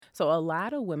So a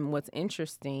lot of women, what's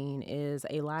interesting is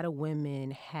a lot of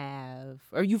women have,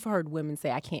 or you've heard women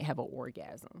say, I can't have an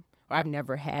orgasm, or I've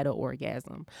never had an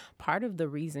orgasm. Part of the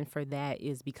reason for that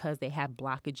is because they have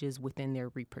blockages within their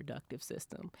reproductive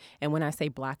system. And when I say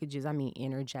blockages, I mean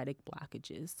energetic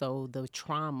blockages. So the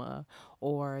trauma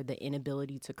or the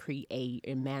inability to create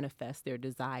and manifest their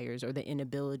desires, or the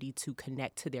inability to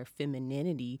connect to their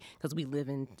femininity, because we live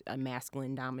in a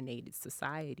masculine dominated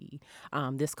society.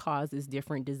 This causes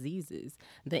different diseases.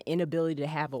 The inability to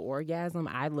have an orgasm,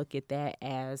 I look at that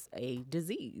as a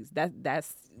disease.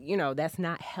 That's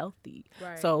not healthy.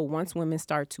 Right. So once women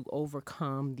start to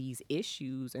overcome these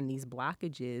issues and these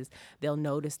blockages, they'll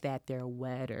notice that they're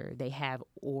wetter. They have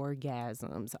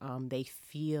orgasms. They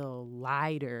feel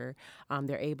lighter.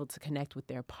 They're able to connect with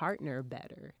their partner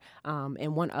better.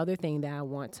 And one other thing that I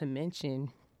want to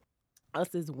mention,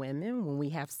 us as women, when we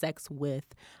have sex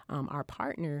with our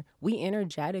partner, we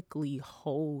energetically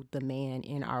hold the man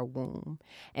in our womb.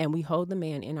 And we hold the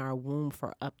man in our womb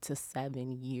for up to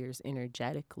 7 years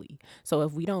energetically. So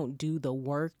if we don't do the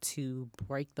work to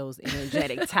break those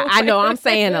energetic ties, I know I'm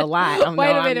saying a lot.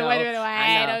 Wait a minute.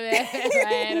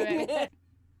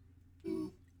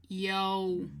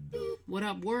 Yo, what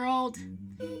up, world?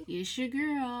 It's your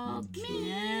girl,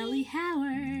 Kelly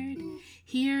Howard,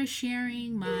 here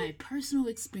sharing my personal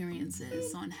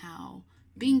experiences on how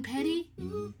being petty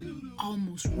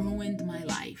almost ruined my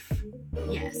life.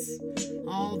 Yes,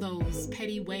 all those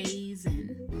petty ways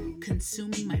and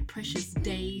consuming my precious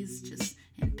days just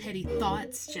and petty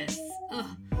thoughts just,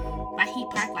 why he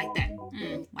parked like that?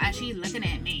 Why is she looking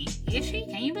at me? Is she?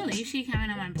 Can you believe she coming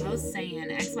on my post saying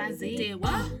XYZ? Did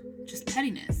what? Just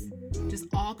pettiness. Just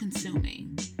all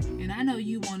consuming. And I know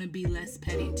you want to be less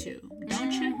petty too,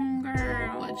 don't you?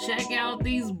 Girl, well, check out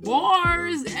these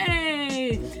bars.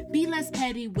 Hey, be less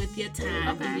petty with your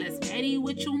time. Okay. Be less petty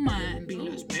with your mind. Be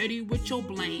less petty with your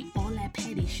blame. All that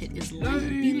petty shit is love.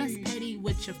 Be less petty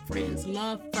with your friends.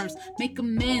 Love first. Make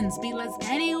amends. Be less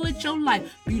petty with your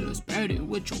life. Be less petty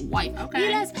with your wife. Okay.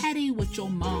 Be less petty with your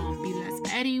mom. Be less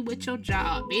petty with your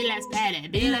job. Be less petty.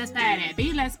 Be less petty.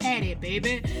 Be less petty,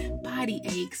 baby. Body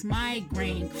aches,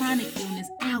 migraine, chronic illness,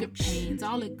 anger pains.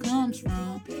 All it comes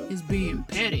from is being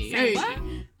petty. Hey,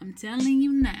 I'm telling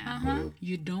you now,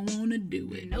 you don't want to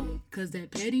do it. Nope. Cause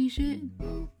that petty shit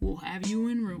will have you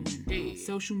in ruin. Hey.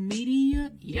 Social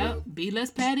media, yup, be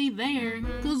less petty there.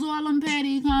 Cause all them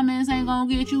petty comments ain't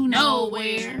gonna get you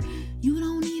nowhere. You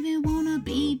don't even want to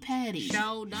be petty.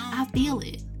 Show don't. I feel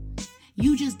it.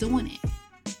 You just doing it.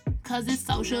 Cause it's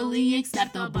socially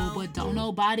acceptable, but don't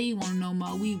nobody want no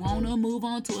more. We wanna move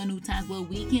on to a new times where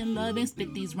we can love and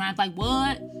spit these rhymes like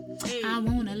what? I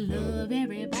wanna love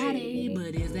everybody,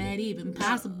 but is that even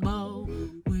possible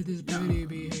with this petty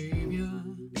behavior?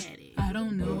 I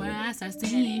don't know where I started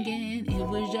singing, it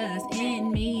was just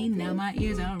in me. Now my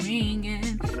ears are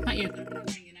ringing. My ears are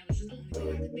ringing. I was just the only thing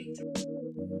I could think to.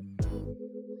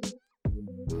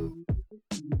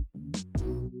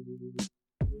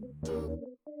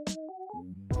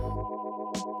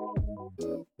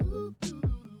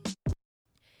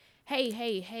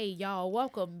 Hey, y'all.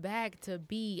 Welcome back to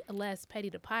Be Less Petty,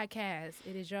 the podcast.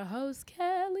 It is your host,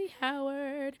 Kelly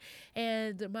Howard,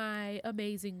 and my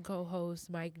amazing co-host,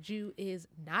 Mike Jew, is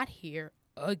not here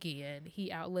again.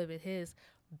 He outlived his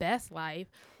best life.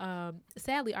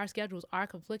 Sadly, our schedules are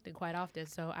conflicting quite often,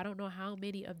 so I don't know how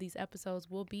many of these episodes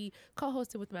will be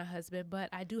co-hosted with my husband, but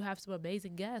I do have some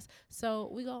amazing guests, so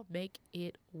we're going to make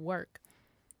it work.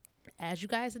 As you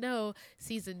guys know,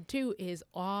 season 2 is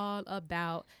all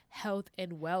about health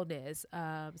and wellness.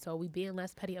 So we being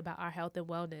less petty about our health and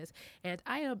wellness. And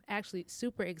I am actually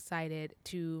super excited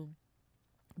to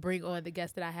bring on the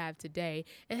guest that I have today.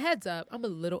 And heads up, I'm a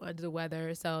little under the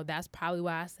weather, so that's probably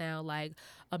why I sound like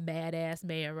a mad ass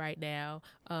man right now.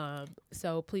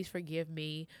 So please forgive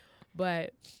me.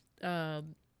 But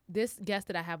this guest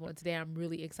that I have on today, I'm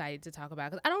really excited to talk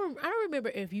about, because I don't remember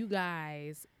if you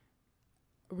guys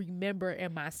remember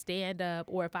in my stand-up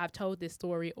or if I've told this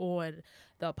story on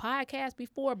the podcast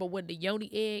before, but when the yoni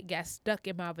egg got stuck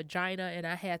in my vagina and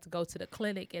I had to go to the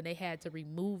clinic and they had to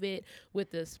remove it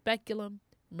with the speculum,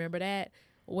 remember that?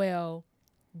 Well,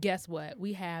 guess what?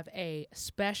 We have a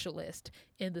specialist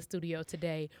in the studio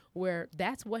today where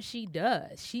that's what she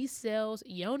does. She sells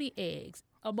yoni eggs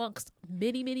amongst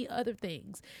many, many other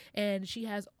things, and she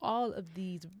has all of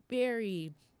these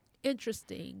very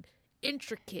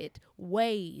intricate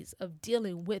ways of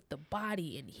dealing with the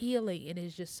body and healing, and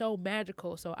it's just so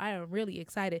magical. So I am really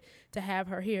excited to have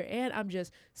her here, and I'm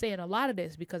just saying a lot of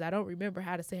this because I don't remember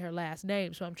how to say her last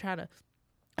name, so I'm trying to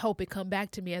hope it come back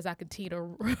to me as I continue to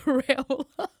rail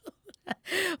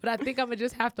But I think I'm going to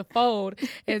just have to fold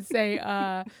and say,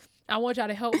 I want y'all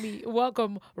to help me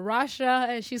welcome Rasha,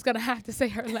 and she's going to have to say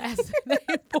her last name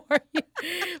for you.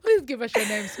 Please give us your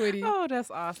name, sweetie. Oh, that's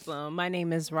awesome. My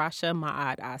name is Rasha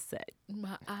Ma'ad Asset.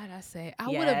 I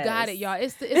would have got it, y'all.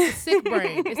 It's the sick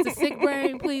brain. It's the sick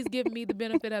brain. Please give me the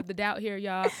benefit of the doubt here,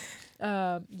 y'all.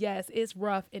 Yes, it's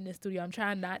rough in the studio. I'm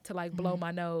trying not to like blow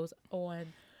my nose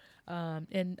on,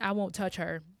 and I won't touch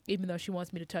her. Even though she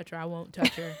wants me to touch her, I won't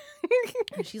touch her.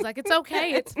 And she's like, it's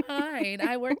okay. It's fine.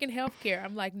 I work in healthcare.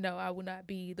 I'm like, no, I will not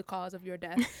be the cause of your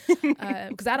death.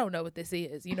 Because I don't know what this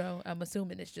is. You know, I'm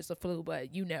assuming it's just a flu,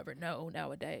 but you never know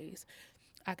nowadays.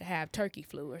 I could have turkey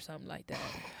flu or something like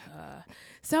that.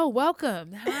 So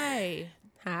welcome. Hi.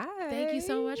 Hi. Thank you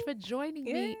so much for joining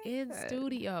me in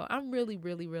studio. I'm really,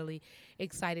 really, really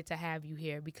excited to have you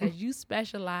here because you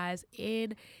specialize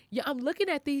in, I'm looking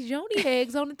at these yoni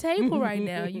eggs on the table right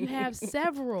now. You have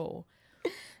several.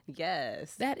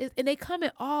 Yes. That is, and they come in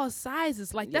all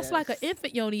sizes. Like that's like an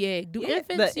infant yoni egg. Do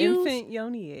infants the use infant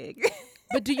yoni egg?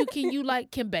 But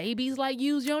can babies like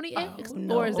use yoni eggs?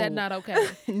 No. Or is that not okay?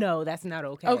 No, that's not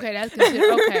okay. Okay, that's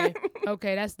considered okay.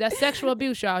 Okay, that's sexual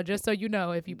abuse, y'all. Just so you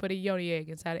know, if you put a yoni egg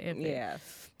inside an infant. Yeah.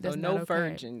 That's no not okay.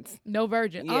 virgins. No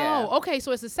virgin. Yeah. Oh, okay.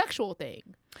 So it's a sexual thing.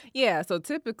 Yeah. So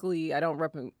typically, I don't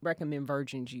recommend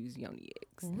virgins use yoni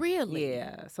eggs. Really?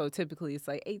 Yeah. So typically, it's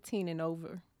like 18 and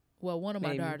over. Well, one of my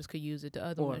Maybe. daughters could use it. The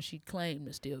other one, she claimed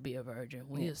to still be a virgin.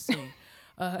 We'll see.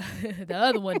 The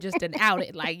other one just didn't out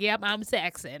it. Like, yep, I'm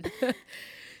Saxon.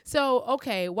 So,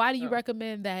 okay, why do you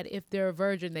recommend that if they're a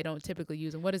virgin, they don't typically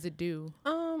use them? What does it do?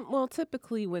 Well,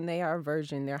 typically when they are a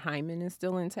virgin, their hymen is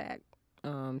still intact.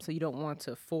 So you don't want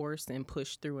to force and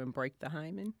push through and break the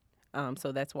hymen.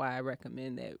 So that's why I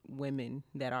recommend that women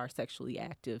that are sexually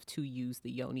active to use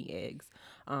the yoni eggs.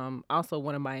 Also,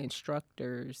 one of my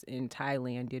instructors in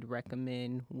Thailand did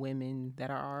recommend women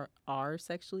that are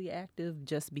sexually active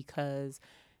just because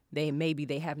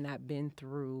they have not been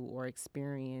through or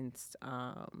experienced.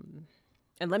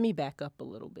 And let me back up a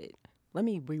little bit. Let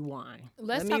me rewind.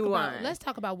 Let's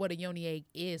talk about what a yoni egg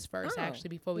is first, actually,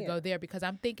 before we go there, because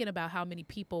I'm thinking about how many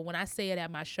people, when I say it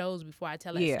at my shows before I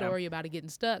tell that story about it getting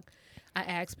stuck, I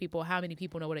ask people how many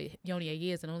people know what a yoni egg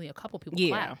is, and only a couple people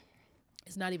clap.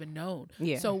 It's not even known.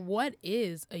 Yeah. So what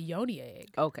is a yoni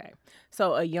egg? Okay.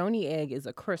 So a yoni egg is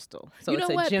a crystal. So you know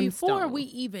it's what? a gemstone. Before we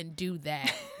even do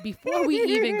that, before we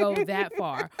even go that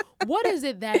far, what is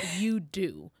it that you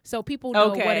do? So people know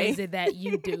what is it that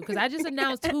you do. Because I just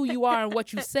announced who you are and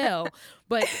what you sell,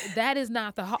 but that is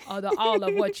not the all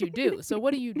of what you do. So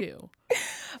what do you do?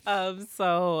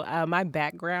 My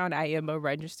background, I am a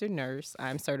registered nurse.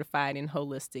 I'm certified in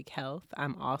holistic health.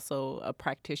 I'm also a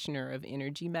practitioner of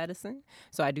energy medicine.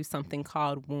 So I do something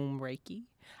called womb Reiki.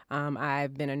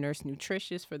 I've been a nurse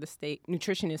nutritionist for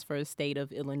the state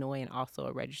of Illinois, and also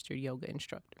a registered yoga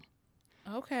instructor.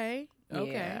 Okay.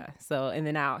 Yeah. So, and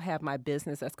then I'll have my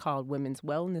business that's called Women's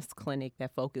Wellness Clinic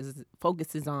that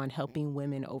focuses on helping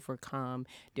women overcome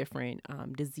different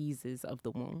diseases of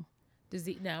the womb.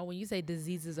 Now, when you say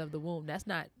diseases of the womb, that's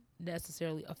not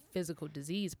necessarily a physical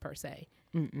disease per se.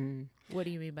 Mm-mm. What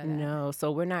do you mean by that? No,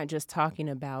 so we're not just talking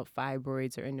about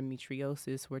fibroids or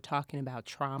endometriosis. We're talking about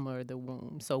trauma of the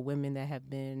womb. So women that have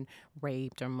been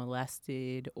raped or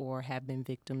molested or have been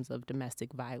victims of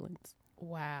domestic violence.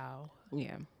 Wow.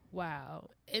 Yeah.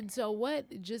 Wow. And so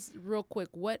just real quick,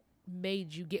 what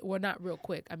made you get, well, not real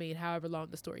quick, I mean, however long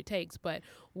the story takes, but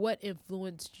what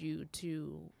influenced you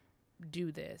to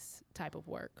do this type of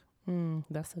work?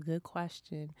 That's a good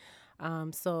question.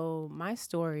 So my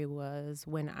story was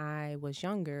when I was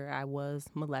younger, I was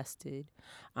molested.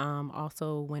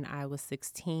 Also, when I was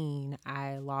 16,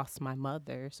 I lost my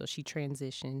mother, so she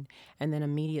transitioned. And then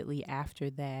immediately after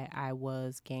that, I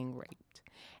was gang raped.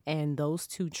 And those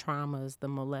two traumas, the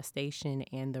molestation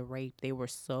and the rape, they were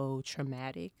so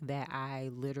traumatic that I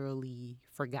literally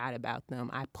forgot about them.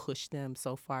 I pushed them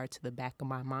so far to the back of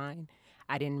my mind,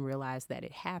 I didn't realize that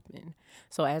it happened.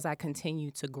 So as I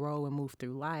continued to grow and move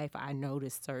through life, I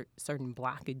noticed certain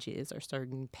blockages or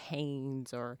certain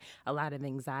pains or a lot of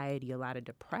anxiety, a lot of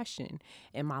depression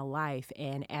in my life.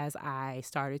 And as I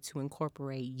started to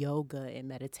incorporate yoga and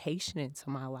meditation into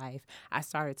my life, I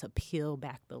started to peel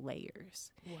back the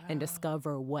layers and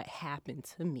discover what happened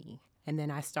to me. And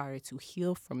then I started to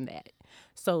heal from that.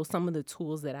 So some of the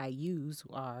tools that I use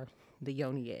are the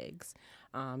yoni eggs,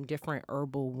 different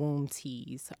herbal womb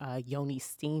teas, yoni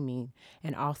steaming,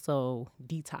 and also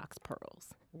detox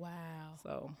pearls. Wow.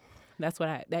 So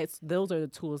those are the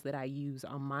tools that I use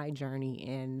on my journey.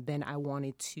 And then I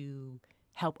wanted to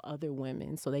help other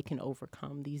women so they can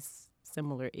overcome these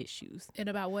similar issues. And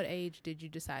about what age did you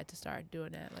decide to start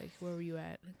doing that? Like, where were you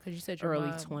at? Because you said your Early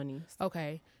mom. 20s.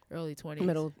 Okay, early 20s.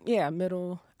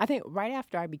 Middle. I think right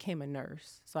after I became a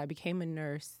nurse. So I became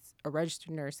a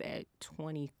registered nurse at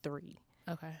 23.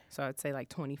 Okay. So I'd say like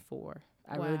 24.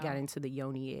 I really got Wow. into the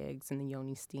yoni eggs and the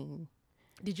yoni steam.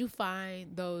 Did you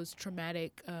find those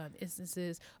traumatic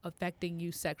instances affecting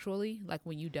you sexually, like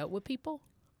when you dealt with people?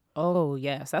 Oh,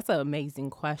 yes. That's an amazing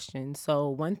question. So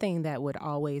one thing that would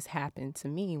always happen to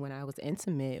me when I was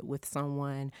intimate with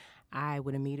someone, I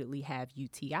would immediately have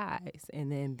UTIs.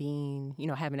 And then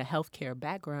having a healthcare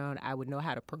background, I would know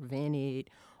how to prevent it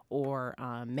or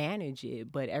manage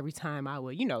it. But every time I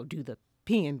would, do the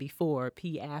peeing before,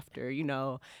 pee after,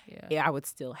 Yeah. I would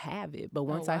still have it. But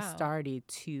once I wow. started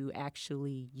to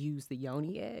actually use the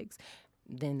yoni eggs,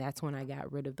 then that's when I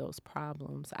got rid of those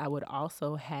problems. I would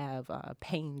also have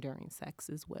pain during sex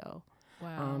as well.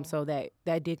 Wow. So that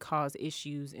did cause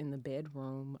issues in the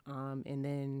bedroom. And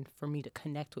then for me to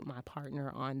connect with my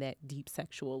partner on that deep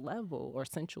sexual level or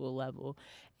sensual level.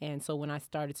 And so when I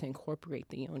started to incorporate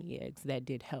the yoni eggs, that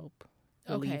did help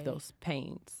relieve Okay. those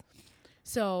pains.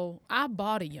 So I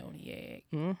bought a yoni egg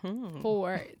Mm-hmm.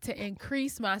 to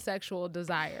increase my sexual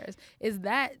desires. Is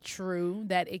that true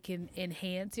that it can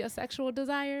enhance your sexual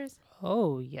desires?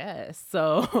 Oh, yes.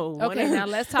 So Okay, now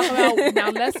let's talk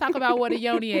about what a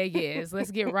yoni egg is. Let's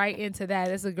get right into that.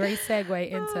 It's a great segue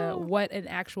into what an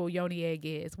actual yoni egg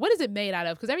is. What is it made out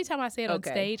of? Because every time I say it on Okay.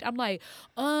 stage, I'm like,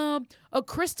 a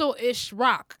crystal-ish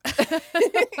rock.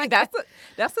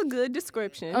 That's a good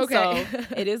description. Okay. So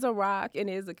it is a rock and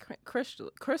it is a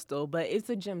crystal, but it's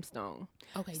a gemstone.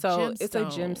 Okay, So it's a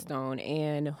gemstone,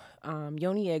 and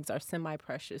yoni eggs are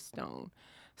semi-precious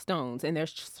stones, and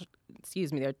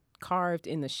they're carved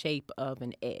in the shape of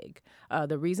an egg.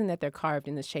 The reason that they're carved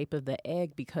in the shape of the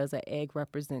egg because an egg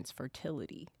represents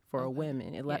fertility for a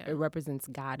woman. It represents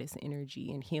goddess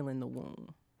energy and healing the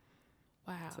womb.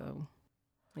 Wow. So,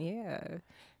 yeah.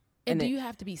 And do you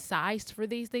have to be sized for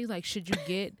these things? Like, should you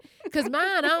get? Because mine,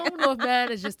 I don't know if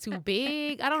mine is just too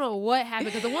big. I don't know what happened.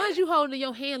 Because the ones you hold in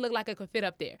your hand look like it could fit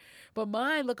up there, but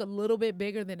mine look a little bit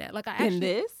bigger than that. Like I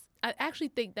actually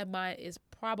think that mine is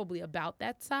probably about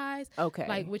that size. Okay.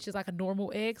 Like, which is like a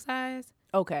normal egg size.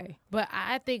 Okay. But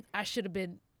I think I should have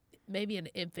been maybe an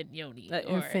infant yoni.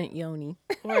 Infant yoni.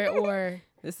 Or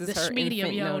This is the her medium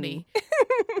infant yoni.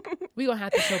 We're going to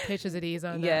have to show pictures of these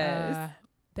on Yes.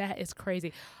 that is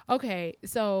crazy. Okay,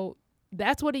 so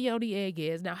that's what a yoni egg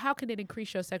is. Now, how can it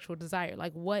increase your sexual desire?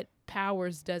 Like, what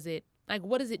powers does it, like,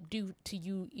 what does it do to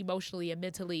you emotionally and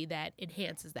mentally that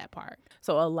enhances that part?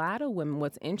 So a lot of women,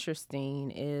 what's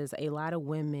interesting is a lot of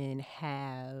women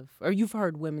have, or you've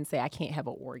heard women say, I can't have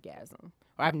an orgasm,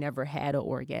 or I've never had an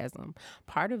orgasm.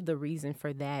 Part of the reason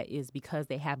for that is because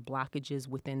they have blockages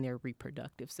within their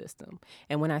reproductive system.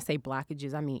 And when I say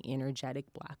blockages, I mean energetic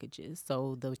blockages.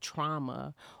 So the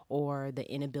trauma or the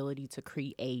inability to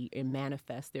create and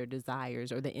manifest their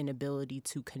desires, or the inability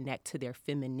to connect to their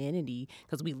femininity,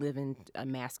 because we live in a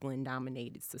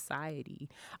masculine-dominated society.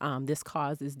 This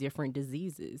causes different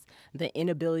diseases. The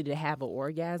inability to have an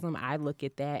orgasm, I look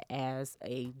at that as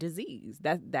a disease.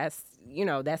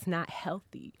 That's not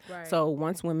healthy. Right. So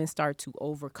once women start to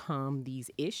overcome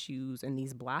these issues and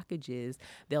these blockages,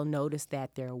 they'll notice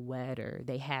that they're wetter.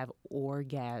 They have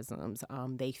orgasms.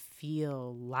 They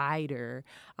feel lighter.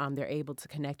 They're able to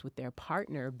connect with their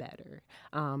partner better.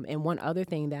 And one other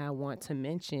thing that I want to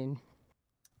mention,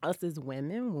 us as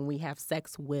women, when we have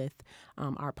sex with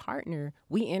our partner,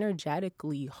 we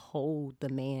energetically hold the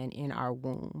man in our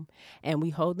womb. And we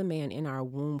hold the man in our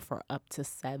womb for up to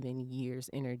 7 years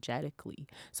energetically.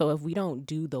 So if we don't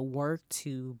do the work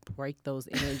to break those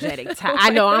energetic ties, I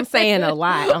know I'm saying a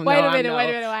lot. Wait a minute.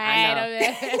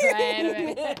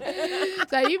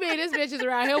 So you mean this bitch is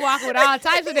around here walking with all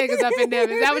types of niggas up in there?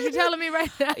 Is that what you're telling me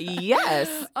right now?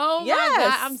 Yes. Oh Yes. my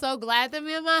God. I'm so glad that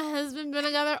me and my husband been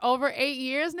together over 8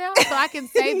 years now, so I can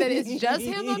say that it's just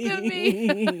him up in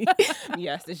me.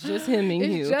 Yes, it's just him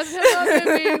and you. It's just him up in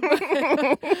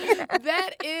me.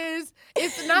 That is,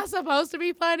 it's not supposed to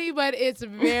be funny, but it's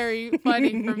very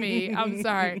funny for me. I'm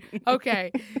sorry.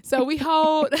 Okay. So we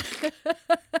hold.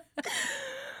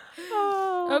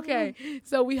 Okay,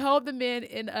 so we hold the men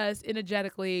in us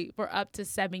energetically for up to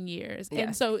 7 years. Yes.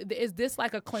 And so is this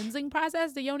like a cleansing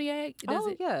process, the yoni egg?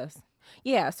 Yes.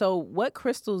 Yeah, so what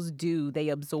crystals do, they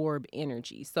absorb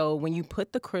energy. So when you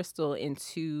put the crystal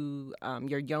into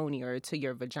your yoni or to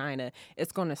your vagina,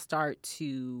 it's going to start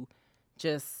to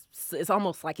it's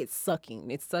almost like it's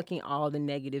sucking all the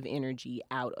negative energy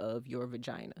out of your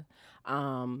vagina.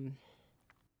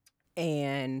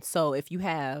 And so if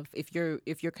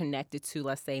you're connected to,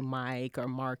 let's say, Mike or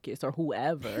Marcus or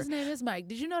whoever. His name is Mike.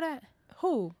 Did you know that?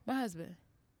 Who? My husband.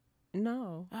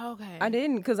 No. Oh, okay. I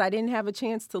didn't, because I didn't have a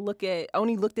chance to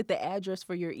only looked at the address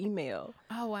for your email.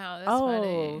 Oh, wow. That's funny.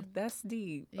 Oh, that's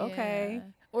deep. Yeah. Okay.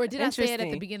 Or did I say it at the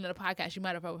Interesting. beginning of the podcast? You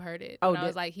might have overheard it. Oh, When I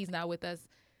was like, he's not with us.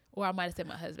 Or I might have said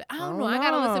my husband. I don't know. I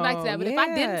got to listen back to that. But if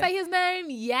I didn't say his name,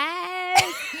 yes.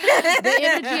 The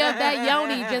energy of that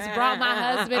yoni just brought my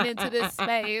husband into this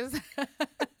space.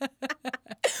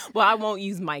 Well, I won't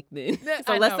use Mike then.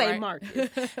 So I let's know, say right? Marcus.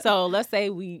 So let's say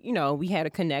we had a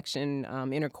connection,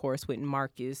 intercourse with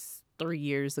Marcus 3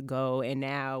 years ago, and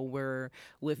now we're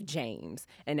with James,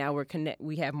 and now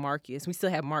we have Marcus. We still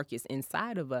have Marcus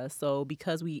inside of us. So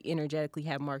because we energetically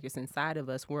have Marcus inside of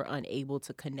us, we're unable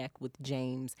to connect with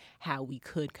James how we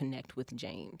could connect with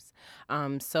James.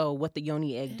 So what the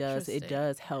yoni egg does, it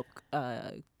does help.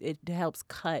 It helps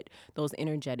cut those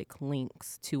energetic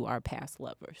links to our past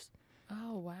lovers.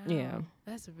 Oh, wow. Yeah.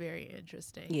 That's very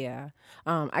interesting. Yeah.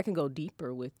 I can go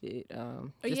deeper with it.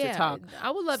 Just yeah, to talk.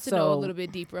 I would love to know a little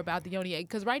bit deeper about the yoni egg,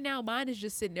 because right now mine is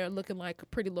just sitting there looking like a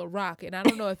pretty little rock, and I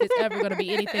don't know if it's ever going to be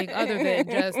anything other than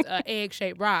just an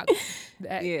egg-shaped rock.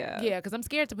 Yeah, because I'm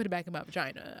scared to put it back in my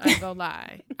vagina. I ain't gonna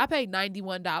lie. I paid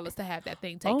 $91 to have that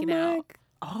thing taken out.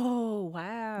 Oh,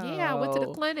 wow. Yeah, I went to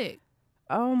the clinic.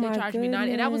 Oh, my They charged me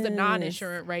and that was the goodness.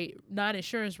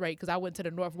 non-insurance rate, because I went to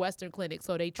the Northwestern clinic,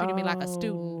 so they treated me like a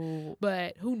student.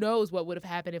 But who knows what would have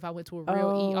happened if I went to a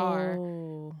real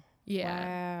ER. Yeah.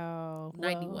 Wow.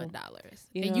 $91.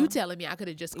 you And know, you telling me I could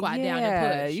have just squat down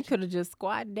and pushed. You could have just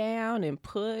squat down and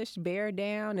pushed, bear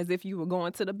down, as if you were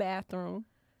going to the bathroom.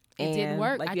 It didn't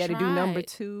work. Like I you had to do number tried.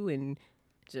 2 and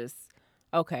just,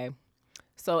 okay.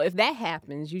 So if that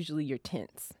happens, usually you're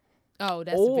tense. Oh,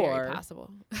 that's very possible.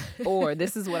 Or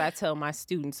this is what I tell my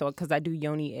students. So, because I do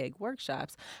yoni egg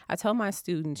workshops, I tell my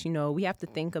students, we have to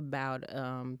think about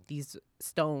these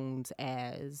stones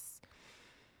as,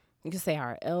 you can say,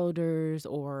 our elders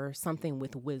or something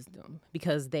with wisdom,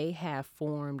 because they have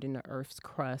formed in the earth's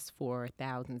crust for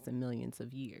thousands and millions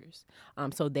of years.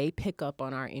 So they pick up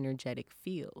on our energetic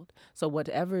field. So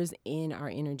whatever is in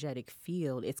our energetic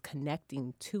field, it's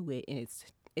connecting to it, and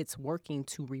it's working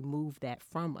to remove that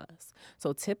from us.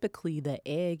 So typically the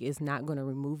egg is not going to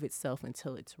remove itself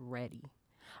until it's ready.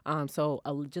 So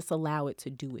just allow it to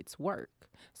do its work.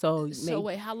 So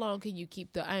wait, how long can you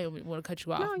keep I don't want to cut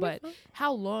you off, No, but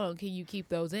how long can you keep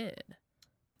those in?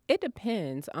 It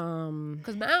depends.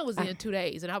 Because mine was in 2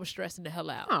 days and I was stressing the hell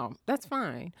out. Oh, that's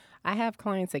fine. I have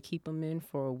clients that keep them in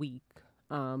for a week.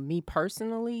 Me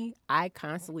personally, I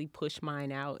constantly push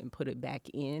mine out and put it back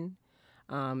in.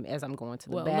 As I'm going to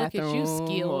the bathroom. Look at you,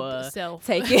 skilled self.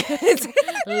 Take it.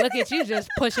 Look at you just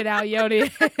pushing out yoni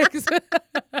eggs.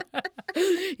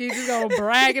 You just gonna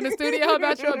brag in the studio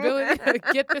about your ability to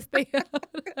get this thing out.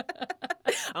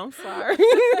 I'm sorry.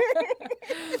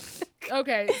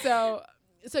 Okay, so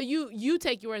you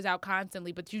take yours out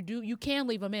constantly, but you can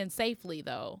leave them in safely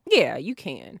though. Yeah, you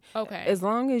can. Okay. As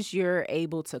long as you're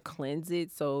able to cleanse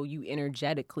it, so you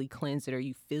energetically cleanse it or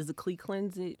you physically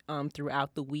cleanse it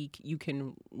throughout the week, you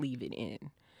can leave it in.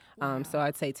 So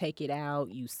I'd say take it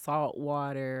out, use salt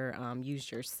water,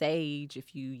 use your sage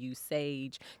if you use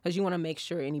sage, because you want to make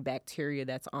sure any bacteria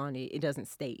that's on it doesn't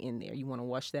stay in there. You want to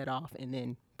wash that off and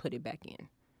then put it back in.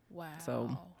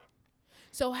 Wow.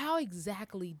 So how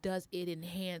exactly does it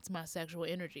enhance my sexual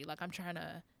energy? Like, I'm trying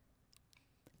to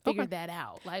figure that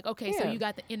out. Like, okay, so you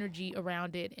got the energy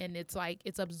around it, and it's like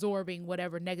it's absorbing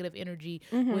whatever negative energy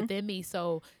within me.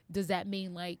 So does that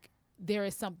mean like there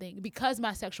is something, because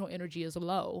my sexual energy is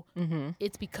low,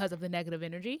 it's because of the negative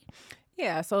energy?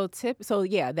 Yeah, so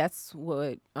that's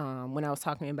what, when I was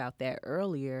talking about that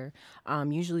earlier,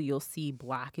 usually you'll see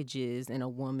blockages in a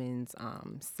woman's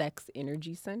sex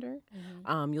energy center.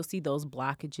 You'll see those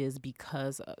blockages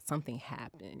because something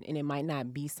happened, and it might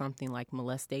not be something like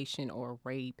molestation or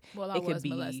rape. Well, I was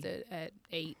molested at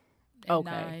 8 and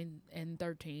 9 and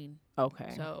 13.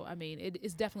 Okay. So, I mean,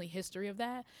 it's definitely history of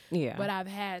that. Yeah. But I've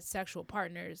had sexual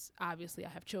partners. Obviously, I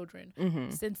have children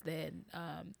since then.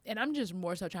 And I'm just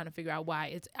more so trying to figure out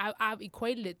why. I've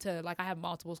equated it to, like, I have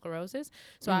multiple sclerosis.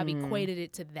 So I've equated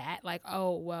it to that. Like,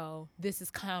 oh, well, this is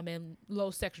common,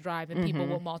 low sex drive in people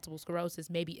with multiple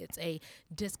sclerosis. Maybe it's a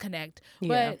disconnect.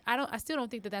 Yeah. But I still don't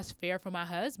think that that's fair for my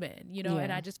husband,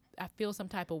 and I feel some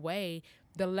type of way.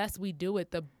 The less we do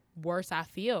it, the worse I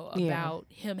feel about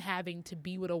him having to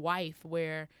be with a wife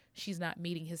where she's not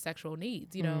meeting his sexual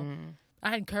needs.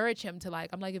 I encourage him to,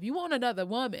 I'm like, if you want another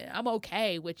woman, I'm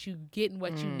okay with you getting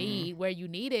what you need where you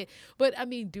need it. But I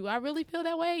mean, do I really feel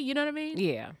that way? You know what I mean?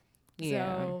 Yeah.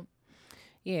 So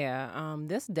Yeah,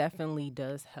 this definitely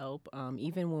does help.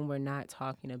 Even when we're not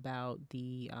talking about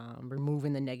the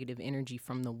removing the negative energy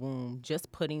from the womb,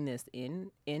 just putting this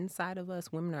inside of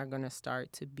us, women are going to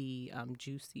start to be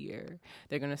juicier.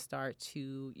 They're going to start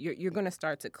to you're going to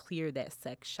start to clear that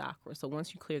sex chakra. So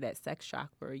once you clear that sex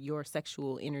chakra, your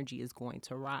sexual energy is going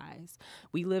to rise.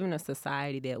 We live in a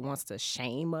society that wants to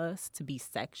shame us to be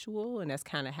sexual, and that's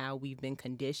kind of how we've been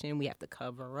conditioned. We have to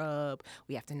cover up.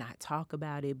 We have to not talk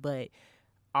about it, but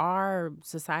our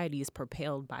society is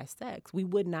propelled by sex. We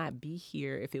would not be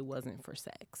here if it wasn't for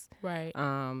sex. Right.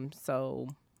 So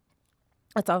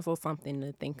that's also something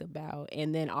to think about.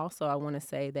 And then also I want to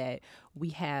say that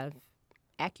we have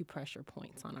acupressure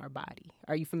points on our body.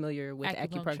 Are you familiar with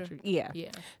acupuncture? Yeah.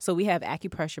 So we have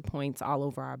acupressure points all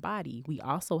over our body. We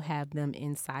also have them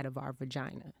inside of our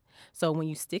vagina. So when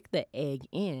you stick the egg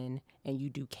in and you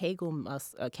do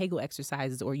Kegel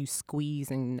exercises, or you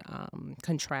squeeze and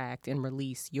contract and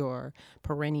release your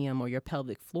perineum or your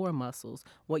pelvic floor muscles,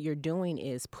 what you're doing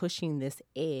is pushing this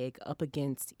egg up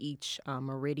against each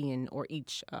meridian or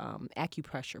each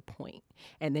acupressure point,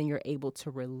 and then you're able to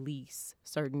release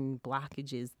certain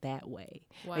blockages that way.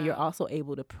 Wow. And you're also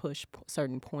able to push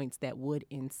certain points that would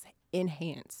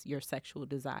enhance your sexual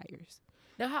desires.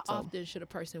 Now, how often should a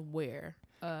person wear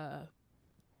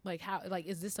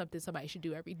is this something somebody should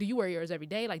do do you wear yours every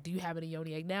day? Like, do you have any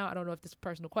yoni egg now? I don't know if this is a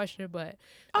personal question, but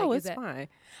it's fine.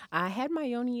 I had my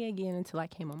yoni egg in until I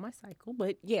came on my cycle,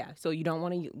 but yeah, so you don't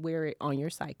want to wear it on your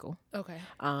cycle. Okay.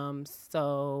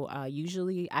 So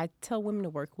usually I tell women to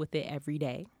work with it every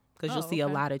day, because you'll see a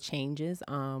lot of changes.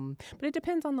 But it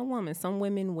depends on the woman. Some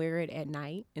women wear it at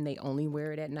night, and they only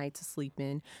wear it at night to sleep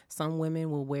in. Some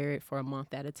women will wear it for a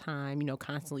month at a time,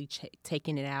 constantly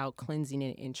taking it out, cleansing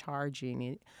it, and charging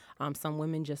it. Some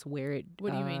women just wear it.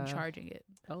 What do you mean charging it?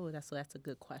 Oh, that's a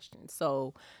good question.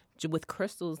 So with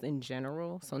crystals in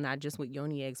general, so not just with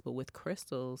yoni eggs, but with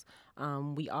crystals,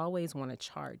 we always want to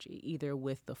charge it, either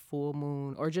with the full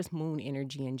moon or just moon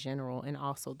energy in general, and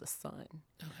also the sun.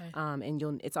 Okay.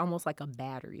 And it's almost like a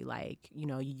battery. Like,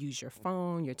 you use your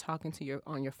phone, you're talking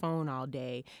on your phone all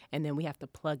day, and then we have to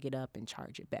plug it up and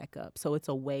charge it back up. So it's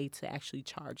a way to actually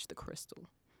charge the crystal.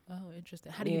 Oh,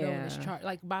 interesting. How do you know when it's charged?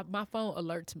 Like, my phone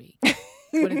alerts me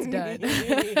when it's done.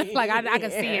 Like, I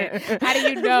can see it. How do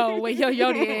you know when your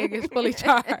yoni egg is fully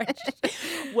charged?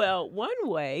 Well, one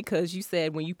way, because you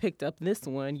said when you picked up this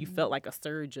one, you felt like a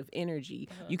surge of energy.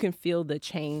 You can feel the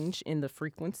change in the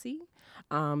frequency.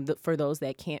 For those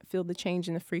that can't feel the change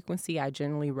in the frequency, I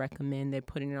generally recommend they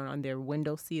putting it on their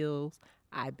window sills.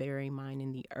 I bury mine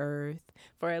in the earth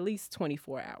for at least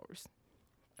 24 hours.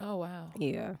 Oh, wow.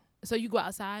 Yeah. So you go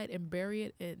outside and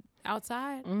bury it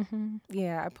outside? Mm-hmm.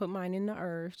 Yeah, I put mine in the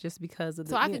earth just because of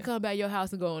the... So I can come by your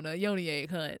house and go on a yoni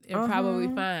egg hunt and probably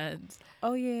find...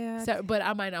 Oh, yeah. So, but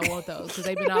I might not want those because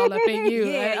they've been all up in you.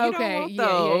 Yeah, okay. You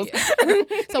don't want those.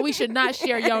 Yeah. So we should not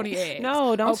share yoni eggs.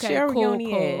 No, don't share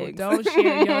yoni eggs. Don't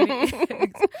share yoni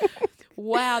eggs.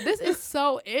 Wow, this is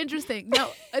so interesting. Now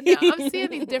I'm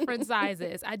seeing these different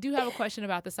sizes. I do have a question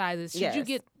about the sizes. Should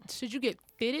you get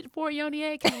fitted for a yoni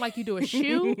egg, kind of like you do a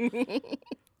shoe?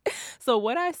 So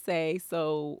what I say,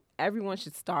 everyone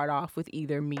should start off with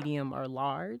either medium or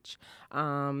large.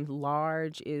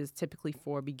 Large is typically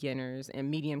for beginners,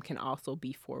 and medium can also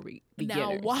be for beginners.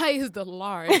 Now, why is the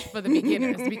large for the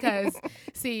beginners? Because,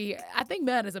 see, I think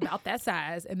mine is about that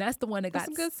size, and that's the one that That's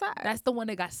a good size. That's the one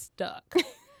that got stuck.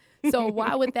 So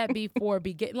why would that be for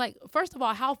begin? Like, first of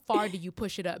all, how far do you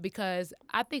push it up? Because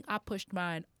I think I pushed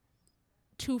mine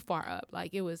too far up.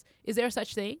 Like, is there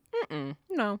such thing?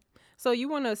 No. So you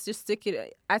want to just stick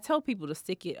it. I tell people to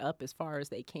stick it up as far as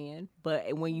they can.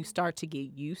 But when you start to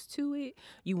get used to it,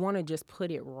 you want to just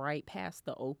put it right past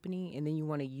the opening. And then you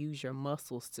want to use your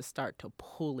muscles to start to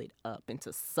pull it up and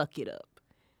to suck it up.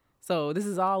 So this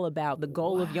is all about the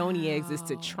goal of yoni eggs is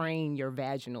to train your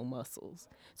vaginal muscles.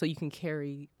 So you can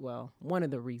carry, one of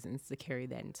the reasons to carry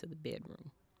that into the bedroom.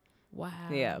 Wow.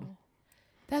 Yeah.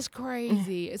 That's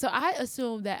crazy. So I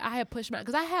assumed that I had pushed mine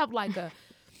because I have like a,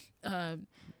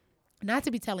 not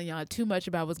to be telling y'all too much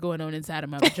about what's going on inside of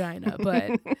my vagina,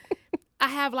 but I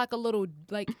have like a little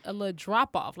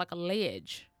drop off, like a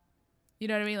ledge. You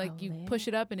know what I mean? Like you push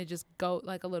it up and it just go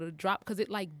like a little drop because it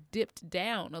like dipped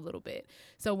down a little bit.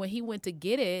 So when he went to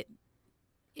get it,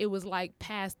 it was like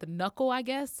past the knuckle, I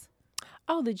guess.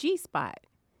 Oh, the G spot.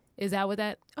 Is that what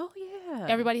that? Oh, yeah.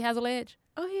 Everybody has a ledge?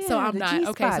 Oh, yeah. So I'm not. G-spot,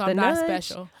 okay, so I'm not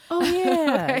special. Oh,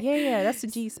 yeah. Okay. Yeah. That's the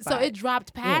G spot. So it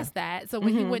dropped past that. So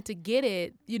when he went to get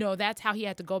it, that's how he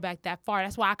had to go back that far.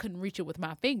 That's why I couldn't reach it with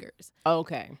my fingers.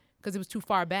 Okay. because it was too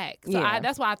far back. So Yeah.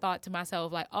 that's why I thought to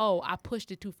myself, like, oh, I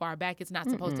pushed it too far back. It's not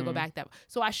supposed to go back that way.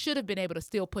 So I should have been able to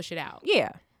still push it out.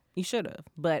 Yeah, you should have.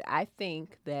 But I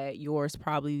think that yours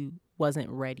probably wasn't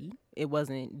ready. It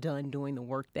wasn't done doing the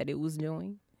work that it was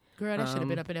doing. Girl, that should have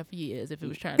been up in there for years if it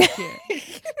was trying to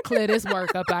clear this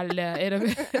work up out of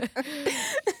there.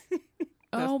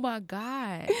 Oh, my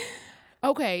God.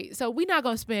 Okay, so we're not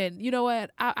going to spend, you know what?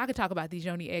 I could talk about these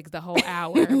yoni eggs the whole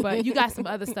hour, but you got some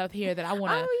other stuff here that I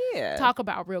want to talk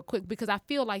about real quick because I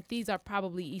feel like these are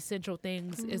probably essential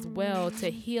things as well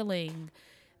to healing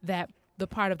the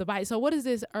part of the body. So what is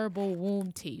this herbal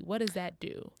womb tea? What does that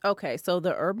do? Okay, so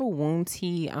the herbal womb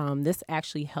tea, this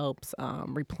actually helps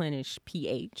replenish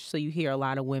pH. So you hear a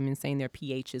lot of women saying their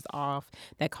pH is off.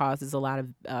 That causes a lot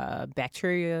of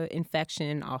bacteria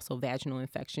infection, also vaginal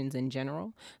infections in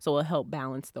general. So it'll help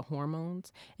balance the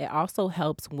hormones. It also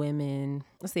helps women,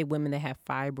 let's say women that have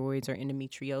fibroids or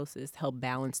endometriosis, help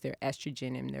balance their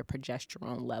estrogen and their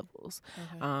progesterone levels.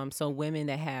 Okay. So women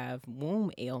that have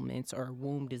womb ailments or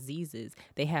womb diseases,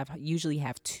 they usually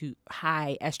have too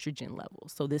high estrogen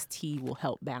levels. So this tea will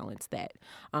help balance that.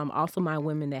 Also, my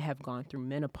women that have gone through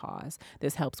menopause,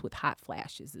 this helps with hot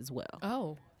flashes as well.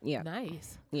 Oh, yeah.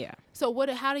 Nice. Yeah. So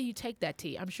how do you take that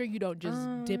tea? I'm sure you don't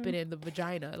just dip it in the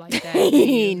vagina like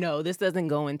that. No, this doesn't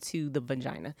go into the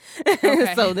vagina.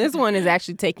 Okay. So this one is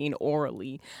actually taken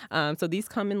orally. So these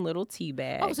come in little tea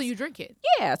bags. Oh, so you drink it?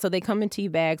 Yeah. So they come in tea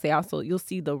bags. They also, you'll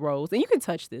see the rose. And you can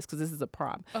touch this because this is a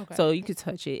prop. Okay. So you can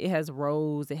touch it. It has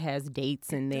rose. It has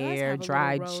dates in there,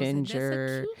 dried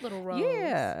ginger. That's a cute little rose.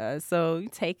 Yeah. So you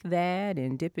take that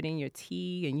and dip it in your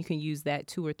tea. And you can use that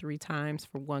 2 or 3 times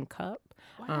for 1 cup.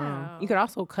 Wow. You could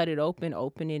also cut it open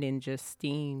it, and just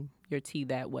steam your tea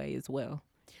that way as well.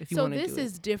 If you so want to do it. this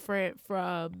is different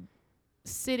from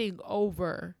sitting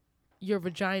over your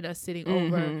vagina, sitting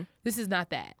over. This is not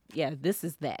that. Yeah, this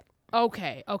is that.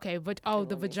 Okay. But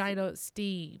the vagina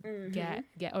steam,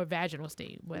 or vaginal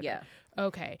steam. Whatever. Yeah.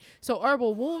 Okay. So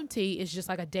herbal womb tea is just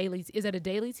like a daily. Is it a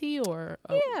daily tea or?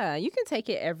 Yeah, you can take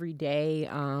it every day,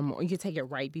 or you can take it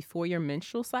right before your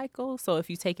menstrual cycle. So if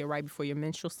you take it right before your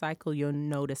menstrual cycle, you'll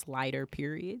notice lighter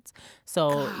periods.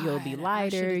 So you'll be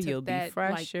lighter, you'll be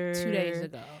fresher. Like 2 days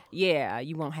ago. Yeah,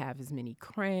 you won't have as many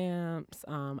cramps.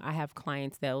 I have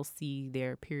clients that'll see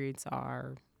their periods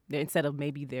are. Instead of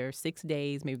maybe they're 6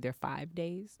 days, maybe they're 5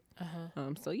 days.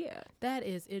 So yeah, that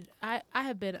is it. I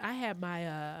had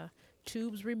my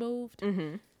tubes removed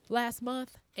last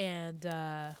month, and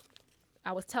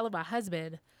I was telling my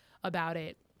husband about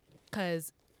it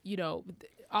because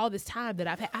all this time that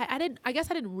I've had, I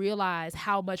guess I didn't realize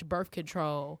how much birth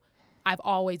control I've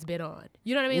always been on.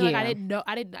 You know what I mean? Yeah. Like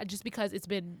I didn't just because it's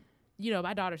been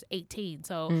my daughter's 18,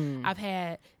 so I've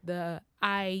had the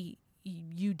IUD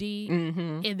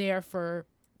in there for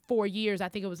 4 years. I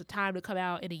think it was a time to come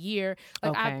out in a year.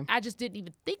 Like I just didn't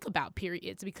even think about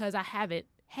periods because I haven't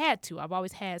had to. I've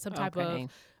always had some type of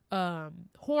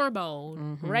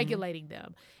hormone regulating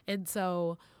them. And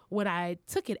so when I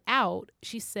took it out,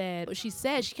 she said she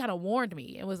kind of warned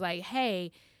me and was like,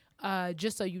 hey,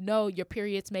 just so you know, your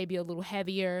periods may be a little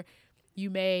heavier. You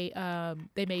may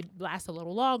they may last a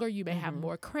little longer. You may have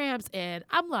more cramps. And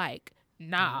I'm like,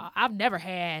 nah, I've never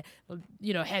had,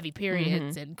 heavy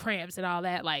periods and cramps and all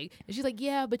that. Like, and she's like,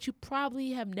 yeah, but you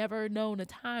probably have never known a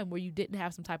time where you didn't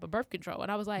have some type of birth control.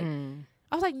 And I was like,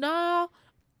 no,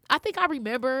 I think I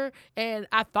remember, and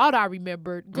I thought I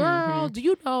remembered. Girl, do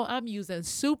you know I'm using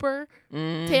super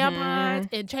tampons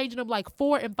and changing them like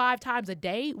 4 and 5 times a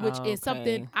day, which is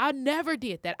something I never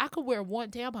did that. I could wear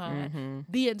 1 tampon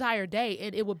the entire day,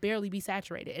 and it would barely be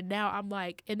saturated. And now I'm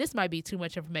like, and this might be too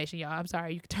much information, y'all. I'm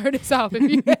sorry. You can turn this off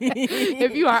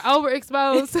if you are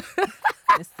overexposed.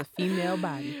 It's the female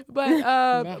body.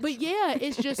 But yeah,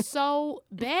 it's just so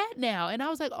bad now. And I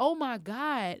was like, oh my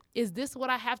God, is this what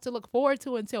I have to look forward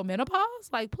to until menopause?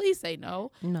 Like, please say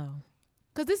no. No.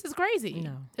 Because this is crazy.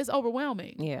 No. It's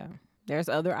overwhelming. Yeah. There's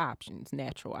other options,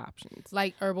 natural options.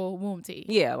 Like herbal womb tea.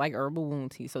 Yeah, like herbal womb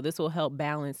tea. So this will help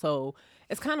balance. So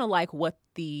it's kind of like what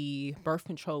the birth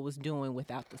control was doing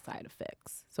without the side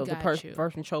effects. So if the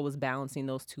birth control was balancing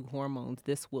those 2 hormones,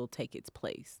 this will take its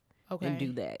place. And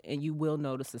do that. And you will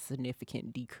notice a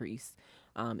significant decrease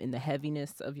in the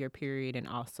heaviness of your period and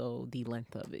also the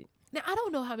length of it. Now, I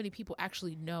don't know how many people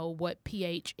actually know what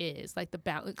pH is, like the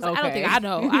balance. I don't think I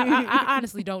know. I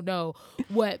honestly don't know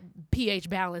what pH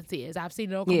balance is. I've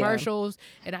seen it on commercials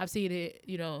and I've seen it,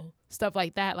 stuff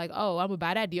like that. Like, oh, I'm going to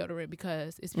buy that deodorant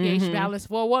because it's pH balance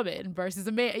for a woman versus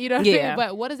a man. You know what I mean?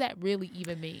 But what does that really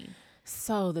even mean?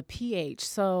 So the pH.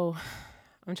 So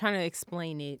I'm trying to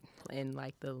explain it in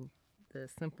like the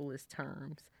simplest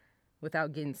terms.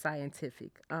 without getting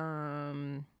scientific.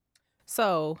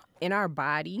 So in our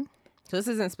body, so this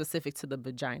isn't specific to the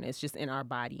vagina, it's just in our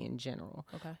body in general.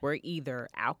 Okay. We're either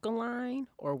alkaline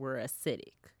or we're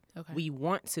acidic. Okay. We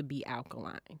want to be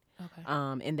alkaline. Okay.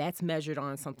 And that's measured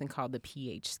on something called the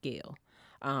pH scale.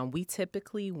 We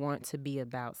typically want to be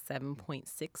about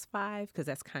 7.65 because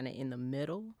that's kind of in the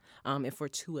middle. If we're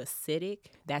too acidic,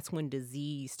 that's when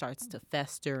disease starts to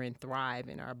fester and thrive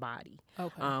in our body.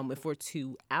 Okay. If we're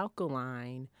too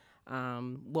alkaline,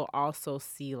 we'll also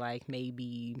see like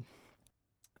maybe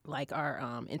like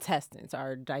our intestines,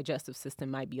 our digestive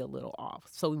system might be a little off.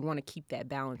 So we want to keep that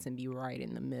balance and be right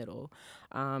in the middle.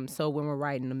 So when we're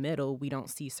right in the middle, we don't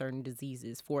see certain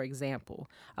diseases. For example,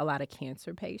 a lot of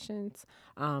cancer patients,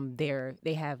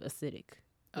 they have acidic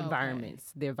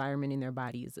environments. The environment in their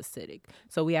body is acidic.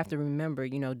 So we have to remember,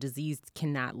 disease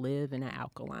cannot live in an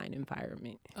alkaline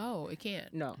environment. Oh, it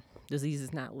can't. No, disease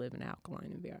does not live in an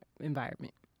alkaline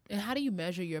environment. And how do you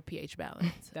measure your pH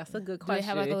balance? That's a good Do question. they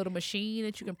have like a little machine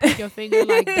that you can prick your finger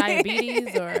like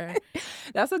diabetes or?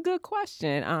 That's a good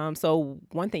question. So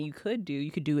one thing you could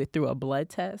do it through a blood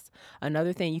test.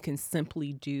 Another thing you can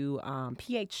simply do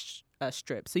pH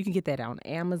strips. So you can get that on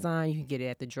Amazon. You can get it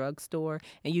at the drugstore.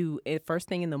 And first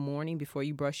thing in the morning before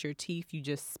you brush your teeth, you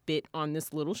just spit on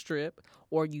this little strip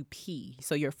or you pee.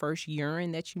 So your first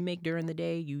urine that you make during the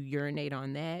day, you urinate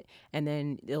on that. And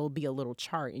then it'll be a little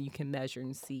chart and you can measure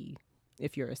and see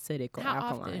if you're acidic or how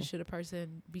alkaline. often should a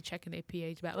person be checking their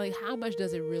pH balance? Like how much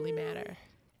does it really matter?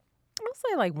 I'll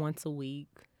say like once a week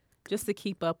just to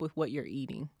keep up with what you're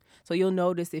eating. So you'll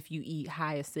notice if you eat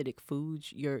high acidic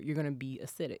foods, you're going to be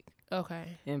acidic.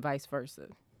 Okay. And vice versa.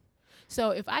 So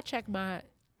if I check my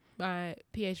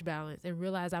pH balance and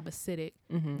realize I'm acidic,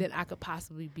 then I could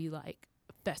possibly be like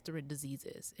festering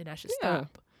diseases and I should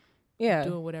stop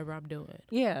doing whatever I'm doing.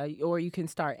 Yeah. Or you can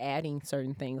start adding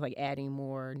certain things like adding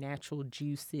more natural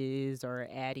juices or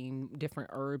adding different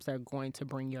herbs that are going to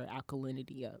bring your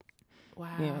alkalinity up.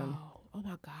 Wow. Yeah. Oh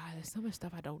my God. There's so much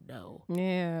stuff I don't know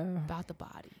about the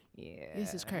body. Yeah.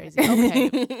 This is crazy.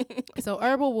 Okay. So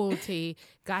herbal wound tea,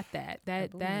 got that.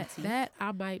 That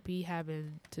I might be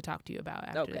having to talk to you about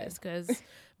after this because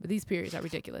these periods are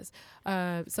ridiculous.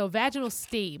 So vaginal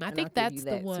steam. I think that's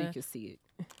the one. So you can see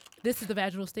it. This is the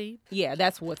vaginal steam? Yeah,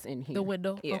 that's what's in here. The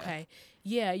window? Yeah. Okay.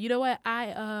 Yeah, you know what?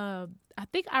 I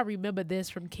think I remember this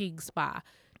from King Spa.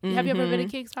 Have you ever been to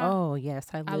King Spa? Oh, yes.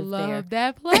 I love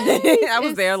that place. I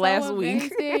was there It's last so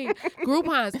week. amazing.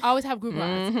 Groupons. Always have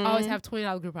Groupons. Always have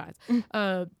 $20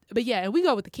 Groupons. But yeah, and we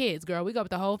go with the kids, girl. We go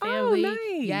with the whole family. Oh,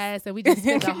 nice. Yes, and we just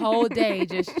spend the whole day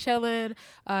just chilling.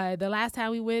 The last time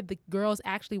we went, the girls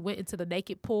actually went into the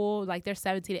naked pool. Like they're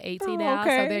 17 to 18 now,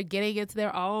 so they're getting into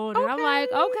their own. And I'm like,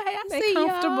 okay, I see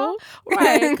comfortable. y'all.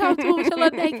 Right, comfortable with your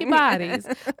little naked bodies.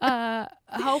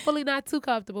 Hopefully not too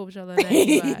comfortable with your little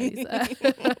naked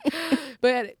bodies.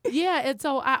 But yeah, and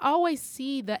so I always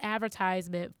see the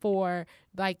advertisement for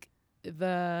like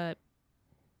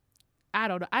I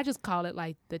don't know. I just call it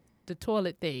like the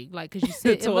toilet thing, like because you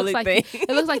sit. It looks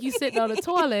like you sitting on the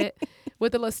toilet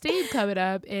with a little steam coming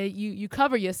up, and you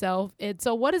cover yourself. And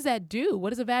so, what does that do?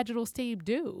 What does a vaginal steam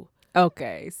do?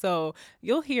 Okay, so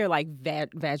you'll hear like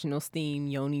vaginal steam,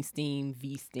 yoni steam,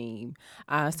 V steam.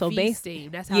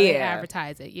 Steam. That's how they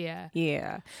advertise it. Yeah.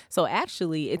 Yeah. So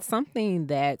actually, it's something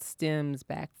that stems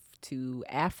back to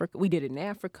Africa. We did it in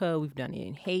Africa. We've done it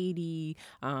in Haiti.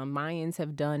 Mayans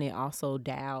have done it. Also,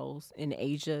 Daos in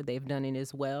Asia, they've done it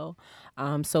as well.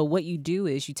 So what you do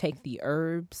is you take the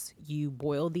herbs, you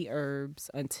boil the herbs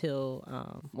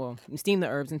until, you steam the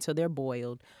herbs until they're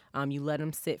boiled. You let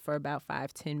them sit for about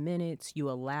 5-10 minutes. You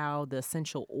allow the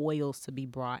essential oils to be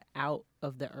brought out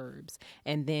of the herbs.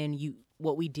 And then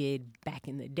what we did back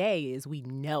in the day is we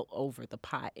knelt over the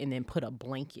pot and then put a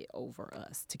blanket over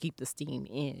us to keep the steam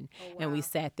in. Oh, wow. And we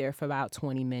sat there for about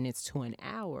 20 minutes to an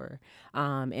hour.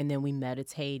 And then we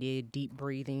meditated, deep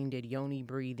breathing, did yoni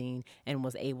breathing, and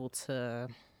was able to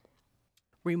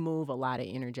remove a lot of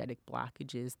energetic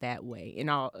blockages that way and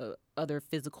all other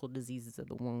physical diseases of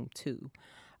the womb too.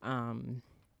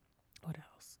 What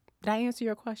else? Did I answer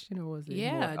your question or was it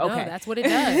more? No, that's what it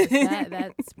does.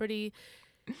 That's pretty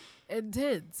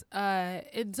intense.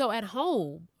 And so at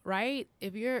home, right?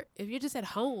 If you're just at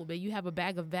home and you have a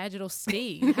bag of vaginal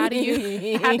steam, how do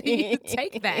you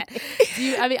take that?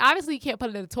 Obviously you can't put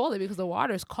it in the toilet because the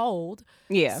water is cold.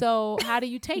 Yeah. So how do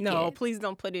you take it? No, please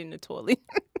don't put it in the toilet.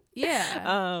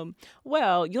 Yeah.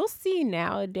 Well, you'll see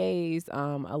nowadays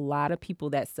a lot of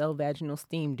people that sell vaginal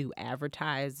steam do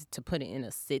advertise to put it in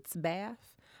a sitz bath.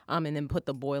 And then put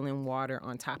the boiling water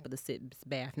on top of the sitz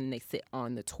bath and they sit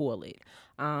on the toilet.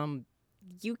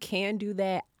 You can do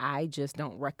that. I just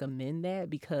don't recommend that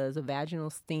because a vaginal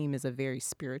steam is a very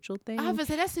spiritual thing. I was gonna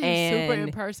say that seems super And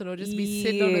impersonal. Just be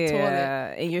sitting on the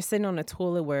toilet. And you're sitting on the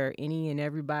toilet where any and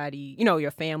everybody, you know,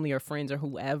 your family or friends or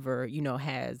whoever, you know,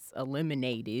 has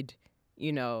eliminated,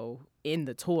 you know, in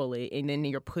the toilet, and then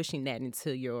you're pushing that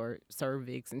into your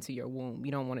cervix, into your womb.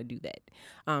 You don't want to do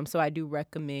that. So I do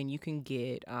recommend you can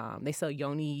get, they sell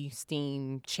yoni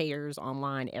steam chairs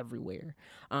online everywhere.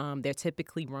 They're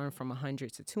typically run from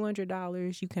 $100 to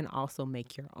 $200. You can also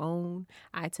make your own.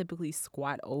 I typically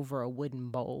squat over a wooden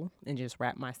bowl and just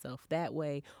wrap myself that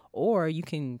way. Or you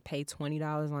can pay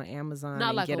 $20 on Amazon. Not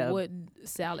and like get a wooden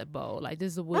salad bowl. Like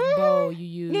this is a wooden bowl you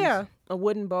use. Yeah, a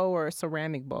wooden bowl or a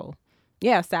ceramic bowl.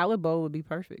 Yeah, a salad bowl would be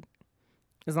perfect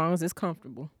as long as it's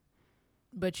comfortable.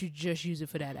 But you just use it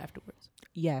for that afterwards.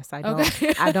 Yes, I don't.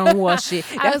 Okay. I don't wash it.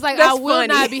 I was like, I will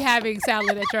not be having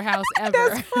salad at your house ever.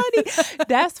 That's funny.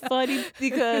 That's funny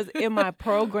because in my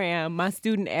program, my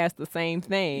student asked the same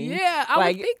thing. Yeah,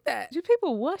 I would think that. Do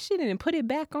people wash it and then put it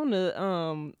back on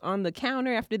the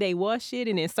counter after they wash it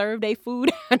and then serve their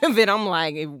food out of it? I'm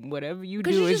like, whatever you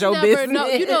do is your business. No,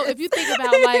 you know, if you think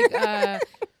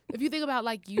about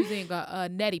like using a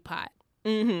neti pot.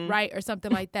 Mm-hmm. Right, or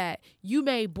something like that. You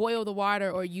may boil the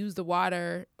water or use the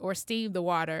water or steam the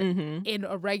water in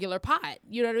a regular pot.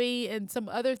 You know what I mean? And some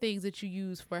other things that you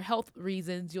use for health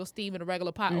reasons, you'll steam in a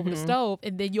regular pot over the stove,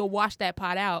 and then you'll wash that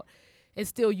pot out and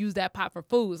still use that pot for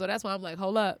food. So that's why I'm like,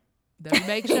 hold up, let me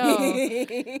make sure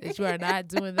that you are not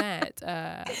doing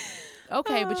that.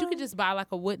 Okay, but you could just buy like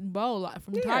a wooden bowl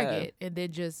from Target and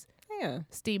then just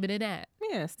steam it in that.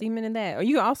 Yeah, steaming in that. Or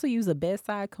you can also use a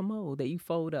bedside commode that you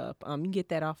fold up. You can get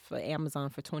that off of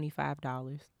Amazon for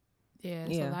 $25. Yeah,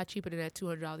 it's a lot cheaper than that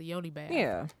 $200 yoni bath.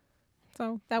 Yeah.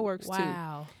 So that works too.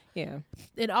 Wow. Yeah.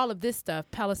 And all of this stuff,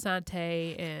 Palo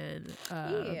Santé and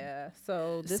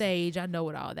so Sage, I know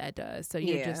what all that does. So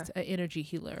you're just an energy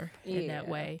healer in that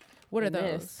way. What are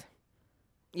those?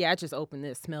 Yeah, I just opened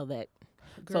this. Smell that.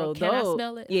 Girl, can I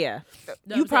smell it? Yeah.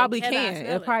 No, you probably can.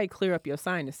 It'll probably clear up your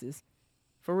sinuses.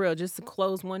 For real, just to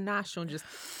close one nostril and just.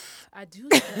 I do.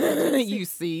 You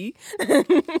see. Oh,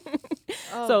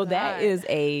 so God. that is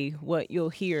what you'll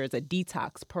hear is a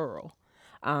detox pearl.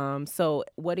 So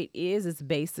what it is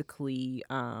basically,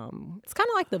 it's kind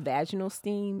of like the vaginal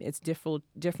steam. It's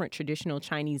different traditional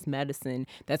Chinese medicine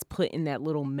that's put in that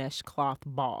little mesh cloth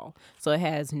ball. So it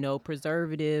has no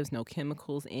preservatives, no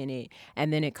chemicals in it.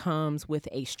 And then it comes with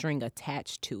a string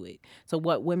attached to it. So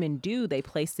what women do, they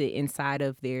place it inside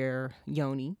of their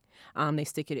yoni. They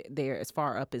stick it there as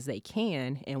far up as they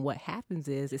can, and what happens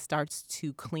is it starts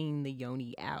to clean the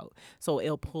yoni out. So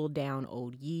it'll pull down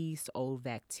old yeast, old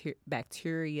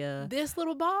bacteria. This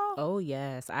little ball? Oh,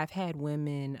 yes. I've had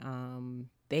women,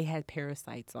 they had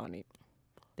parasites on it.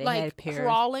 They like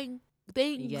crawling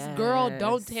things? Yes. Girl,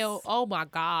 don't tell. Oh, my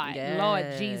God. Yes.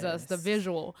 Lord Jesus, the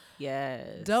visual.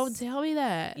 Yes. Don't tell me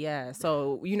that. Yeah.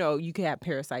 So, you can have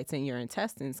parasites in your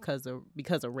intestines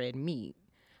because of red meat.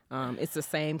 It's the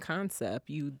same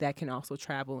concept. That can also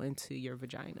travel into your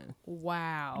vagina.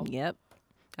 Wow. Yep.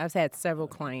 I've had several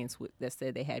clients that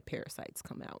said they had parasites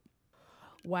come out.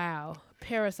 Wow.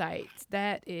 Parasites.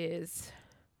 That is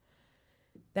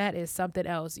something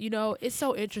else. It's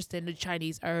so interesting, the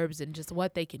Chinese herbs and just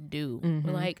what they can do. Mm-hmm.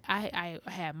 Like I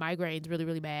had migraines really,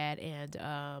 really bad, and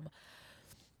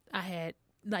I had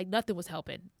nothing was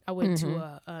helping. I went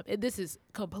to and this is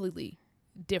completely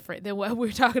different than what we're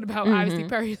talking about. Obviously,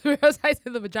 parasites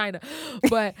in the vagina,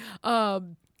 but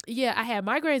yeah, I had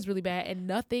migraines really bad and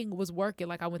nothing was working.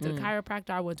 Like I went to the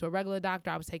chiropractor, I went to a regular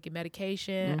doctor, I was taking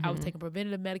medication, I was taking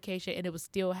preventative medication, and it was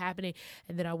still happening.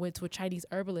 And then I went to a Chinese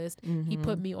herbalist. He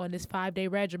put me on this 5-day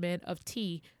regimen of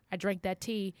tea. I drank that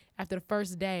tea. After the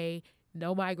first day,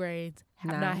 no migraines.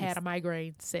 Have not had a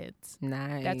migraine since.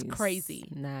 Nice. That's crazy.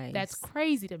 Nice. That's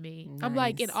crazy to me. Nice. I'm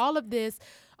like, in all of this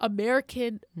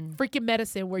American freaking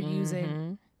medicine we're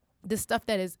using, the stuff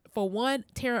that is, for one,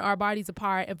 tearing our bodies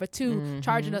apart, and for two,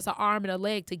 charging us an arm and a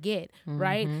leg to get,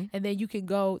 right? And then you can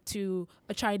go to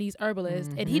a Chinese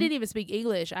herbalist, and he didn't even speak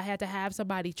English. I had to have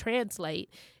somebody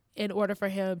translate in order for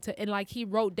him to, and he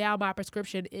wrote down my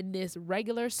prescription in this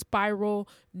regular spiral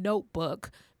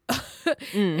notebook.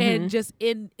 And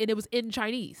it was in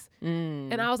Chinese.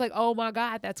 And I was like, oh my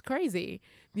God, that's crazy,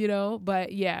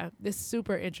 but yeah, it's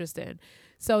super interesting.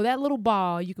 So that little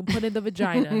ball you can put in the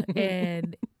vagina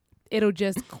and it'll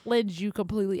just cleanse you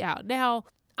completely out. Now,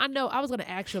 I know I was going to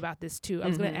ask you about this too. I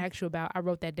was going to ask you about, I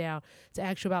wrote that down to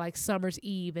ask you about like Summer's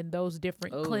Eve and those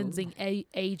different cleansing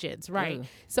agents, right?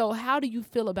 So how do you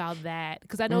feel about that?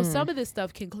 Because I know some of this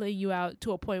stuff can clean you out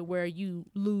to a point where you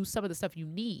lose some of the stuff you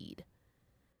need.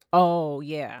 Oh,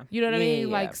 yeah. You know what I mean?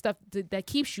 Yeah. Like stuff that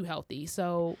keeps you healthy.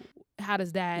 So how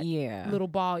does that Yeah. little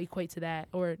ball equate to that?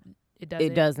 Or it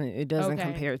doesn't? It doesn't Okay.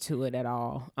 compare to it at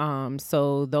all.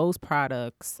 So those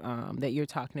products that you're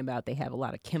talking about, they have a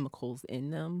lot of chemicals in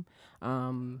them.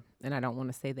 And I don't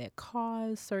want to say that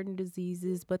cause certain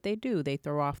diseases, but they do. They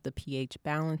throw off the pH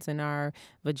balance in our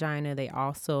vagina. They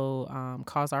also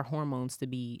cause our hormones to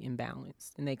be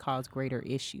imbalanced, and they cause greater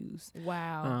issues.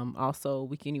 Wow. Also,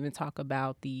 we can even talk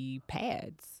about the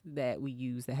pads that we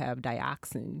use that have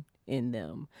dioxin in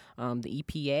them. The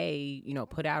EPA,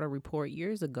 put out a report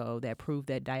years ago that proved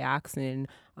that dioxin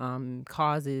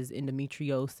causes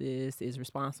endometriosis, is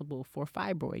responsible for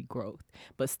fibroid growth.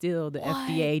 But still, the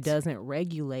FDA doesn't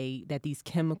regulate that these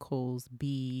chemicals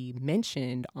be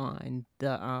mentioned on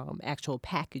the actual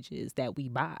packages that we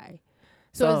buy.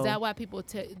 So is that why people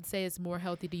say it's more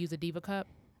healthy to use a Diva cup?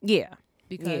 Yeah.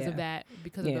 Because of that,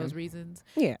 because of those reasons?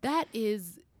 Yeah. That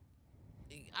is...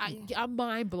 I'm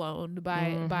mind blown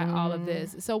by all of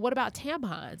this. So what about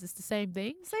tampons? It's the same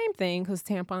thing? Same thing, because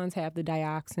tampons have the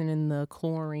dioxin and the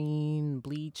chlorine,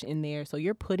 bleach in there. So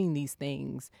you're putting these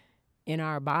things in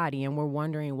our body, and we're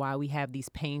wondering why we have these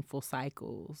painful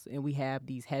cycles and we have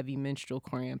these heavy menstrual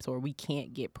cramps, or we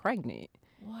can't get pregnant.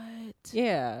 What?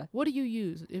 Yeah. What do you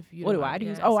use? What do I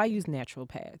use? Oh, I use natural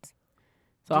pads.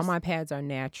 So all Just- my pads are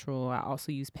natural. I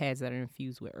also use pads that are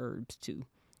infused with herbs too.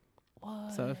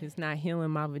 What? So if it's not healing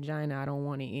my vagina, I don't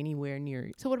want it anywhere near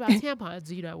it. So what about tampons?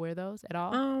 Do you not wear those at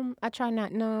all? I try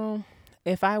not. No,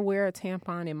 if I wear a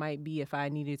tampon, it might be if I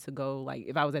needed to go, like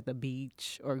if I was at the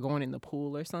beach or going in the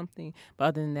pool or something. But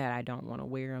other than that, I don't want to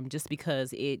wear them just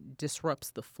because it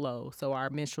disrupts the flow. So our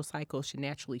menstrual cycle should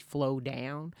naturally flow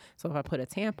down. So if I put a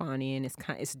tampon in,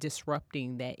 it's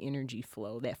disrupting that energy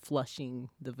flow, that flushing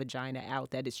the vagina out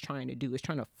that it's trying to do. It's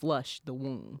trying to flush the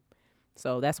womb.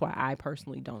 So that's why I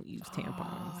personally don't use tampons.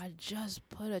 Oh, I just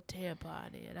put a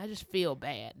tampon in. I just feel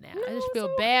bad now. I just feel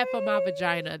bad for my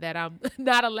vagina that I'm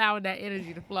not allowing that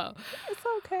energy to flow. It's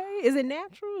okay. Is it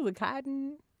natural? Is it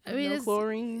cotton? I mean, No it's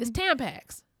chlorine? It's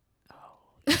Tampax.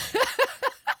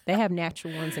 They have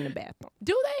natural ones in the bathroom.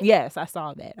 Do they? Yes, I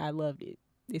saw that. I loved it.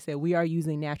 They said we are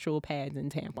using natural pads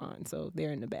and tampons, so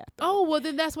they're in the bathroom. Oh, well,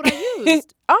 then that's what I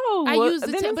used. I used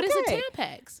then but it's okay. a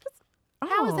Tampax.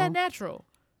 How is that natural?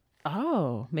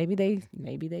 Oh, maybe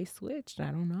they switched. I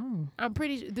don't know. I'm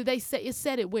pretty sure. Did they say it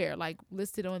said it where? Like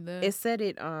listed on the It said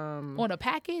it on a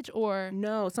package or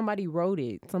no, somebody wrote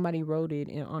it. Somebody wrote it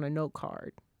on a note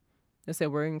card. They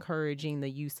said we're encouraging the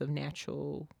use of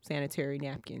natural sanitary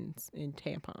napkins and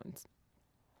tampons.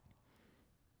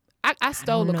 I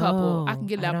stole a couple. I can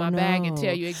get it out my bag and know.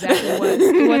 tell you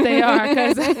exactly what they are.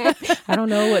 Cause I don't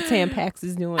know what Tampax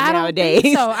is doing I don't nowadays.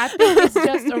 think so. I think it's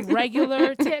just a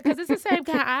regular because it's the same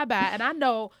kind I buy, and I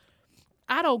know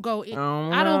I don't go.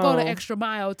 I don't go the extra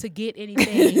mile to get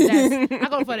anything. I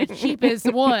go for the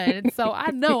cheapest one, so I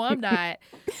know I'm not.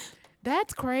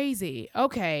 That's crazy.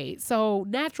 Okay, so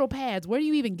natural pads. Where do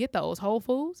you even get those? Whole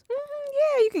Foods?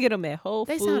 Yeah, you can get them at Whole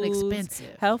They Foods. sound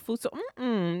expensive. Health Foods. So,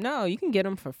 no, you can get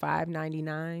them for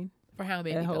 $5.99 For how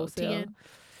many? at Though? wholesale.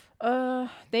 10?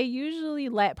 They usually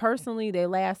personally they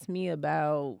last me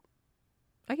about.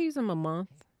 I can use them a month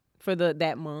for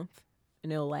that month,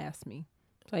 and it'll last me.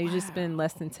 So I usually spend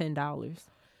less than $10.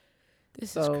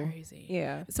 This is crazy.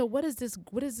 Yeah. So what is this?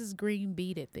 What is this green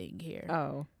beaded thing here?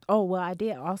 Oh well, I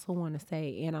did also want to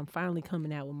say, and I'm finally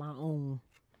coming out with my own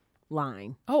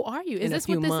line. Oh, are you? Is in a this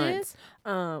few what this months. is?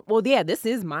 Well, yeah, this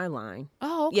is my line.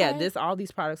 Oh, okay. Yeah, all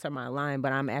these products are my line,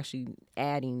 but I'm actually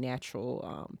adding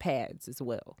natural pads as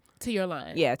well. To your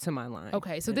line. Yeah, to my line.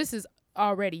 Okay, so this is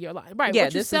already your line, right? Yeah,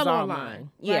 what you this sell is all online.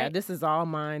 mine. Yeah, right? this is all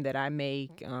mine that I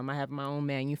make. I have my own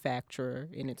manufacturer,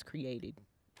 and it's created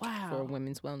for a Wow,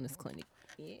 women's wellness clinic.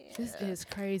 Yeah. this is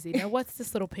crazy. Now, what's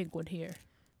this little pink one here?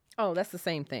 Oh, that's the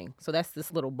same thing. So that's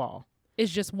this little ball.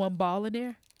 It's just one ball in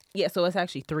there. Yeah, so it's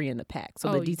actually 3 in the pack. So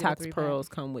Oh, the you get a detox 3-pack. pearls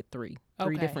come with three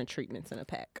Okay. different treatments in a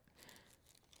pack.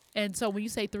 And so when you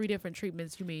say 3 different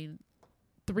treatments, you mean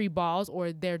 3 balls,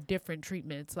 or they're different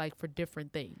treatments, like for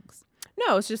different things?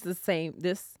 No, it's just the same.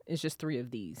 This is just 3 of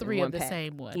these. in 3 one of the pack.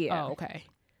 same one. Yeah. Oh, okay.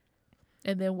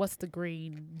 And then what's the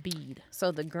green bead?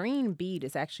 So the green bead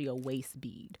is actually a waist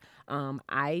bead.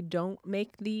 I don't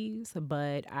make these,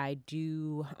 but I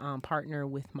do partner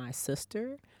with my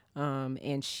sister. And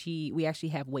we actually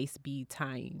have waist bead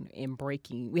tying and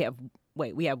breaking. We have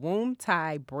we have womb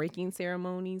tie breaking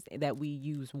ceremonies that we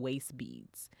use waist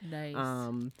beads. Nice.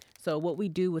 So what we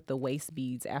do with the waist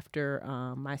beads after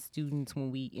my students,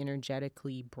 when we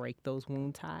energetically break those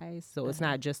womb ties, so it's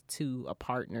not just to a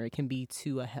partner, it can be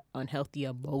to a unhealthy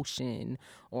emotion,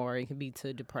 or it can be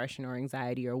to depression or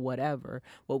anxiety or whatever.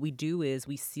 What we do is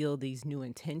we seal these new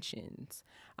intentions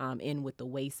in with the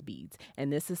waist beads.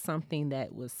 And this is something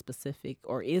that was specific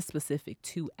or is specific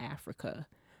to Africa.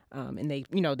 And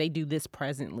they do this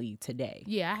presently today.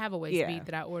 Yeah, I have a waist bead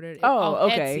that I ordered Oh,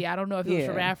 off okay. Etsy. I don't know if it was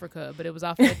from Africa, but it was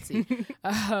off Etsy.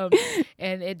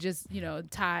 And it just,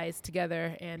 ties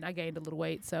together, and I gained a little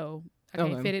weight, so I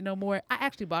can't fit it no more. I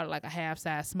actually bought it like a half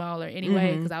size smaller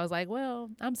anyway, because I was like, well,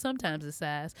 I'm sometimes a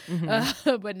size.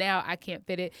 But now I can't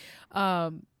fit it.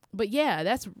 But yeah,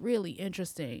 that's really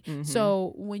interesting.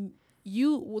 So when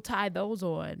you will tie those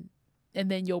on and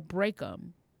then you'll break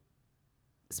them,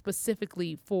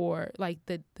 specifically for like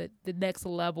the next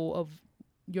level of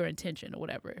your intention or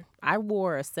whatever. I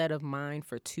wore a set of mine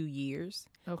for 2 years.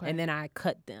 Okay. And then I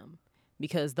cut them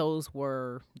because those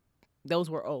were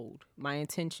old. My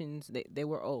intentions, they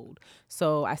were old.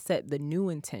 So I set the new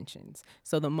intentions.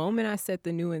 So the moment I set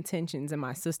the new intentions and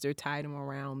my sister tied them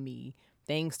around me,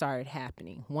 things started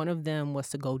happening. One of them was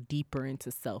to go deeper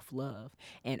into self-love.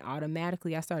 And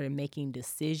automatically I started making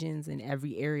decisions in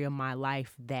every area of my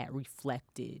life that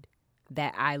reflected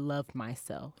that I loved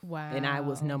myself. Wow. And I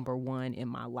was number one in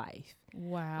my life.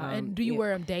 Wow. And do you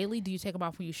wear them daily? Do you take them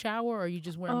off when you shower, or you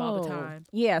just wear them all the time?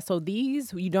 Yeah. So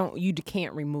these, you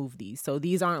can't remove these. So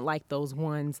these aren't like those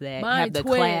ones that Mine have the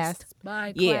twist. clasp.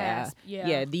 Mine Yeah. clasp.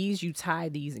 Yeah. These, you tie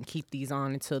these and keep these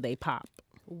on until they pop.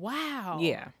 Wow.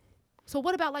 Yeah. So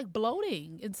what about like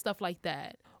bloating and stuff like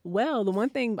that? Well, the one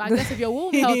thing, I guess if your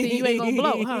womb healthy, you ain't gonna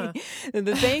bloat, huh?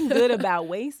 The thing good about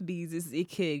waist beads is it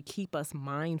could keep us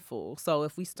mindful. So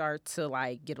if we start to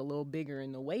like get a little bigger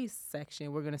in the waist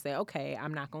section, we're gonna say, okay,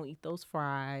 I'm not gonna eat those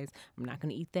fries. I'm not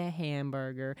gonna eat that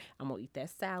hamburger. I'm gonna eat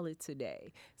that salad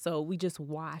today. So we just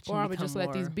watch. Or and I would just let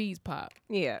more, these beads pop.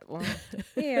 Yeah. Well,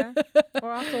 yeah.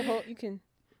 Or also you can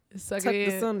Suck tuck it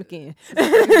the in. stomach in.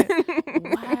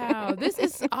 Wow, this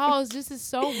is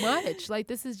so much. Like,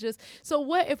 this is just so.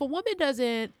 What if a woman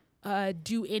doesn't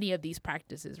do any of these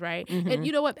practices, right? And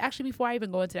you know what? Actually, before I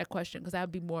even go into that question, because that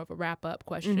would be more of a wrap up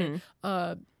question.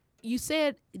 You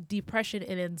said depression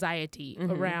and anxiety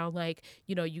around, like,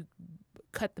 you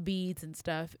cut the beads and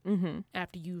stuff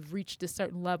after you've reached a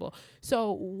certain level.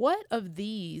 So what of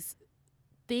these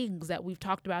things that we've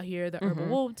talked about here, the herbal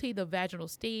womb tea, the vaginal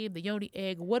steam, the yoni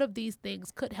egg, what of these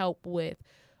things could help with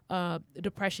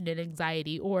depression and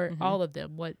anxiety, or all of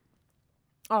them?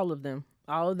 All of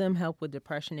them help with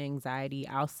depression and anxiety.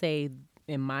 I'll say,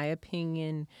 in my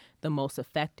opinion, the most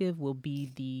effective will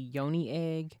be the yoni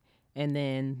egg, and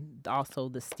then also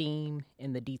the steam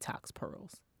and the detox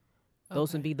pearls.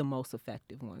 Those would be the most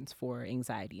effective ones for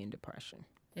anxiety and depression.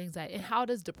 Anxiety. And how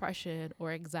does depression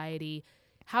or anxiety,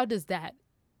 how is that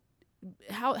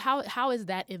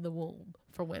in the womb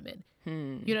for women?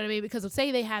 You know what I mean? Because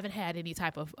say they haven't had any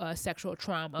type of sexual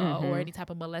trauma or any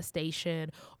type of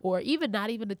molestation, or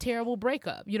not even a terrible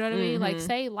breakup. You know what I mean? Like,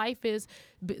 say life has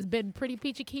been pretty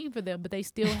peachy keen for them, but they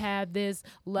still have this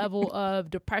level of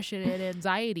depression and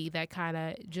anxiety that kind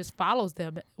of just follows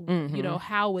them.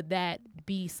 How would that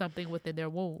be something within their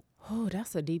womb? Oh,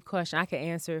 that's a deep question. I can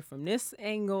answer it from this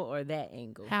angle or that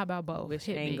angle. How about both? Which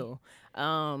Hit angle?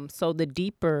 So the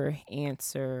deeper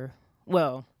answer,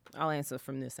 well, I'll answer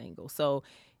from this angle. So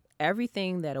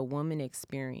everything that a woman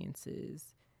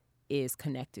experiences is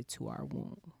connected to our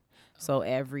womb. So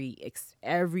every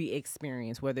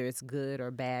experience, whether it's good or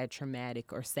bad,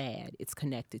 traumatic or sad, it's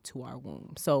connected to our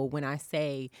womb. So when I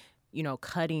say,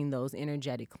 cutting those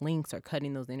energetic links or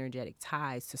cutting those energetic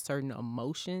ties to certain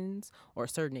emotions or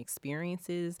certain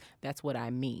experiences, that's what I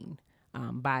mean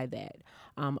by that.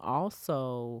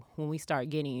 Also, when we start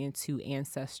getting into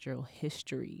ancestral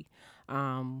history,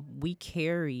 we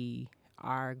carry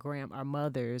our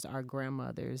mothers, our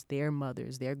grandmothers, their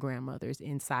mothers, their grandmothers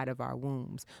inside of our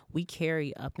wombs. We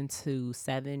carry up into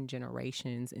 7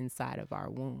 generations inside of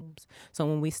our wombs. So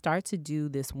when we start to do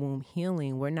this womb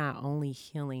healing, we're not only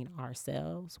healing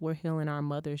ourselves, we're healing our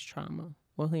mother's trauma.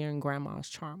 We're healing grandma's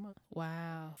trauma.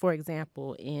 Wow. For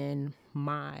example, in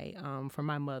my for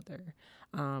my mother,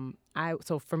 I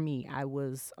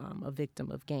was a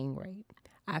victim of gang rape.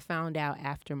 I found out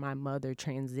after my mother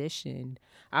transitioned.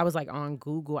 I was like on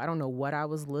Google. I don't know what I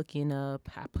was looking up.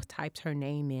 I typed her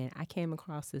name in. I came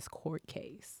across this court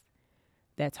case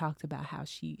that talked about how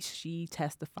she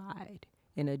testified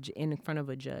in front of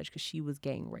a judge because she was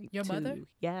gang raped. Your too. mother?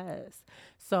 Yes.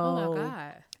 So. Oh my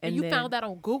God. And you found that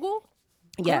on Google?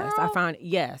 Yes, I Girl. found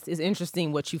yes. It's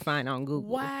interesting what you find on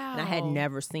Google. Wow. And I had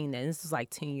never seen that. And this was like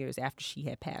 10 years after she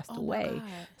had passed Oh my away. God.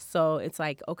 So it's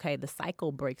like, okay, the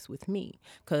cycle breaks with me.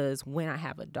 Because when I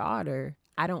have a daughter,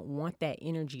 I don't want that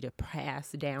energy to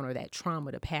pass down or that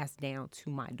trauma to pass down to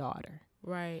my daughter.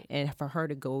 Right. And for her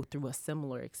to go through a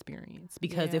similar experience,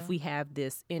 because Yeah. if we have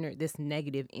this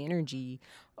negative energy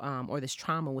or this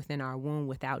trauma within our womb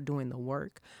without doing the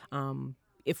work,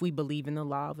 if we believe in the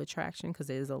law of attraction, because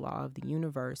it is a law of the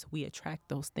universe, we attract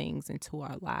those things into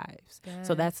our lives.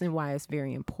 So that's why it's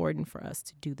very important for us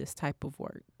to do this type of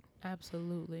work.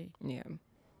 Absolutely. Yeah.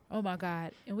 Oh my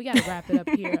God. And we got to wrap it up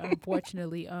here,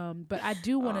 unfortunately. But I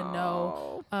do want to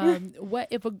know what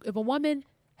if a woman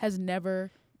has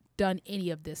never done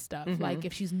any of this stuff, like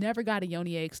if she's never got a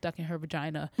yoni egg stuck in her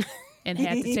vagina and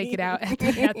had to take it out at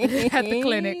the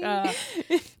clinic,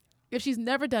 if she's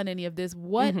never done any of this,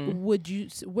 what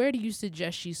where do you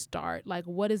suggest she start? Like,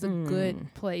 what is a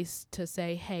good place to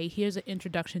say, hey, here's an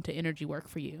introduction to energy work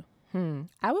for you?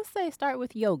 I would say start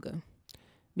with yoga,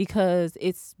 because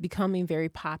it's becoming very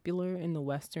popular in the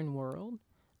Western world.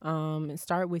 And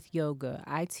start with yoga.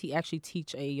 I actually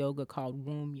teach a yoga called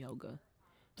womb yoga.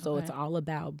 So it's all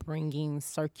about bringing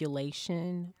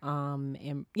circulation,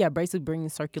 basically bringing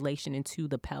circulation into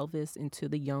the pelvis, into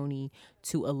the yoni,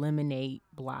 to eliminate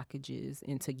blockages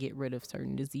and to get rid of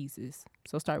certain diseases.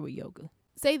 So start with yoga.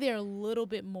 Say they're a little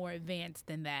bit more advanced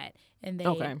than that, and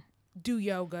they do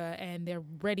yoga and they're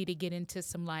ready to get into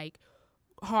some like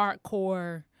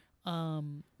hardcore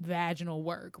vaginal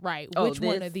work, right? Which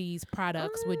one of these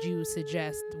products would you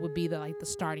suggest would be the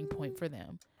starting point for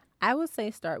them? I would say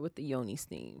start with the yoni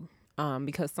steam,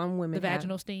 because some women The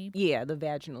vaginal steam? Yeah, the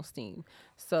vaginal steam.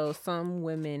 So some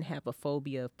women have a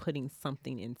phobia of putting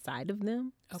something inside of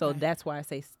them. So Okay. that's why I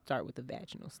say start with the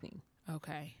vaginal steam.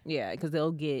 Okay. Yeah, because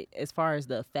they'll get, as far as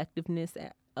the effectiveness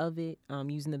of it,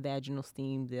 using the vaginal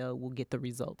steam, will get the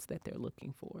results that they're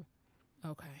looking for.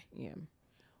 Okay. Yeah.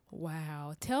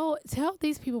 Wow. Tell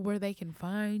these people where they can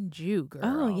find you, girl.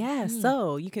 Oh, yeah.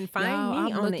 So you can find Y'all,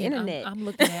 me on the internet. I'm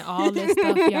looking at all this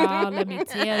stuff, y'all. Let me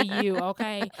tell you,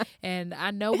 okay? And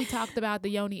I know we talked about the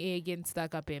yoni egg getting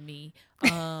stuck up in me,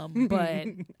 but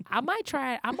I might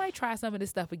try some of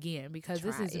this stuff again, because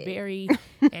this is very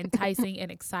enticing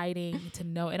and exciting to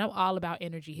know. And I'm all about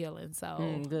energy healing.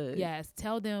 So, good. yes,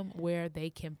 tell them where they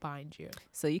can find you.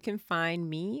 So you can find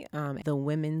me at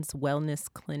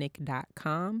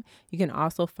thewomenswellnessclinic.com. You can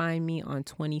also find me on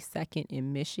 22nd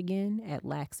in Michigan at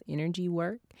Lax Energy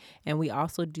Work. And we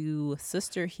also do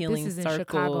sister healing This is circles. in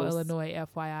Chicago, Illinois,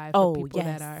 FYI, for people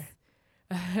that are.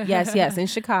 yes, in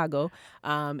Chicago.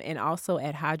 And also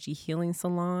at Haji Healing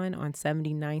Salon on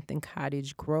 79th and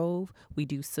Cottage Grove. We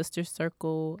do sister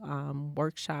circle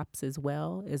workshops as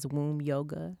well as womb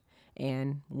yoga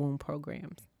and womb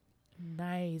programs.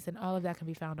 Nice. And all of that can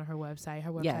be found on her website.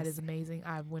 Her website Yes. is amazing.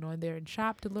 I went on there and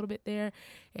shopped a little bit there,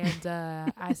 and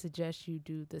I suggest you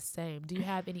do the same. Do you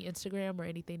have any Instagram or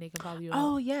anything they can follow you on?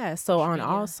 Oh, yeah. So on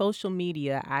all media. social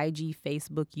media, IG,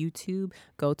 Facebook, YouTube,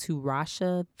 go to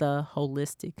Rasha the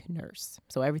Holistic Nurse.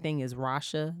 So everything is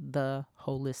Rasha the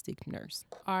Holistic Nurse.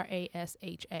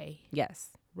 RASHA.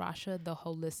 Yes. Rasha the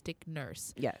Holistic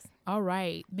Nurse. Yes. All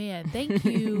right, man. Thank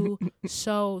you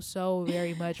so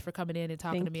very much for coming in and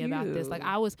talking to me about this. Like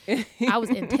I was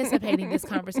anticipating this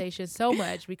conversation so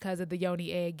much because of the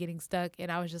yoni egg getting stuck,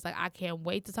 and I was just like, I can't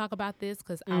wait to talk about this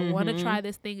because I want to try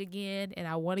this thing again and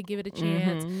I want to give it a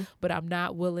chance, but I'm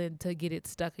not willing to get it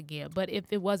stuck again. But if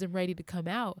it wasn't ready to come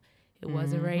out, it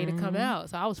wasn't ready to come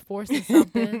out. So I was forcing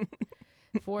something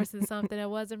that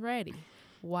wasn't ready.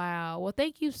 Wow. Well,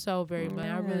 thank you so very much.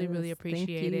 I really Yes,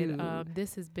 appreciate thank it. you.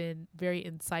 This has been very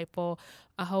insightful.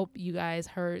 I hope you guys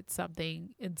heard something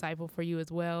insightful for you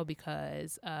as well,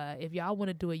 because if y'all want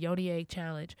to do a yoni egg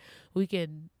challenge, we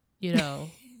can,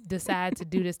 decide to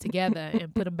do this together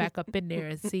and put them back up in there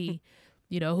and see,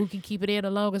 who can keep it in the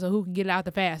longest or who can get it out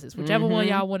the fastest. Whichever one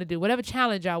y'all want to do, whatever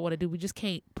challenge y'all want to do, we just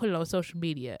can't put it on social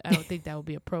media. I don't think that would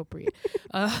be appropriate.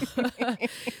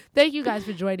 Thank you guys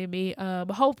for joining me.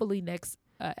 Hopefully next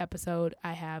episode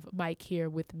I have Mike here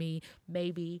with me,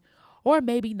 maybe or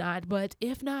maybe not, but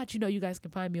if not, you guys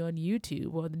can find me on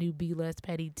YouTube or the new Be Less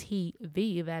Petty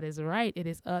TV. That is right. It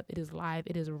is up. It is live.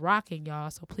 It is rocking,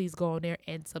 y'all. So please go on there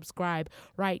and subscribe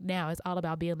right now. It's all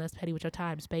about being less petty with your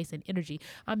time, space, and energy.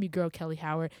 I'm your girl, Kelly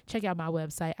Howard. Check out my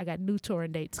website. I got new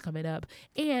touring dates coming up,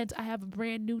 and I have a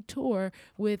brand new tour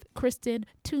with Kristen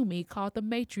Toomey called the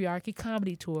Matriarchy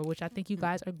Comedy Tour, which I think you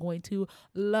guys are going to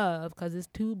love because it's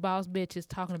two boss bitches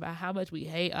talking about how much we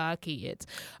hate our kids.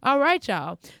 All right,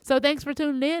 y'all. So thanks for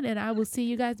tuning in, and I will see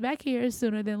you guys back here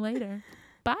sooner than later.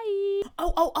 Bye.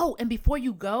 Oh, and before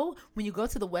you go, when you go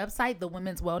to the website, the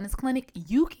Women's Wellness Clinic,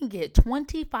 you can get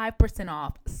 25%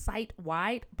 off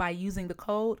site-wide by using the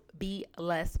code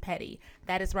BeLessPetty.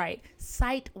 That is right,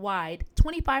 site-wide,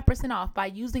 25% off by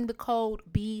using the code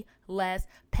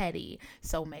BeLessPetty.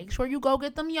 So make sure you go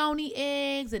get them yoni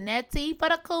eggs and that tea for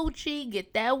the coochie.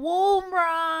 Get that womb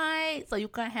right so you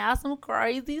can have some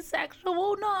crazy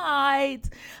sexual nights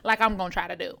like I'm going to try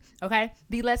to do, okay?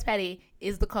 BeLessPetty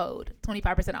is the code,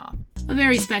 25% off. A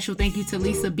very special thank you to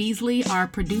Lisa Beasley, our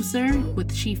producer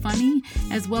with She Funny,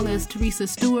 as well as Teresa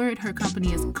Stewart. Her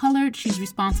company is Colored. She's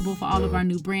responsible for all of our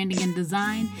new branding and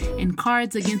design, and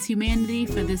Cards Against Humanity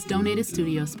for this donated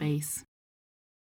studio space.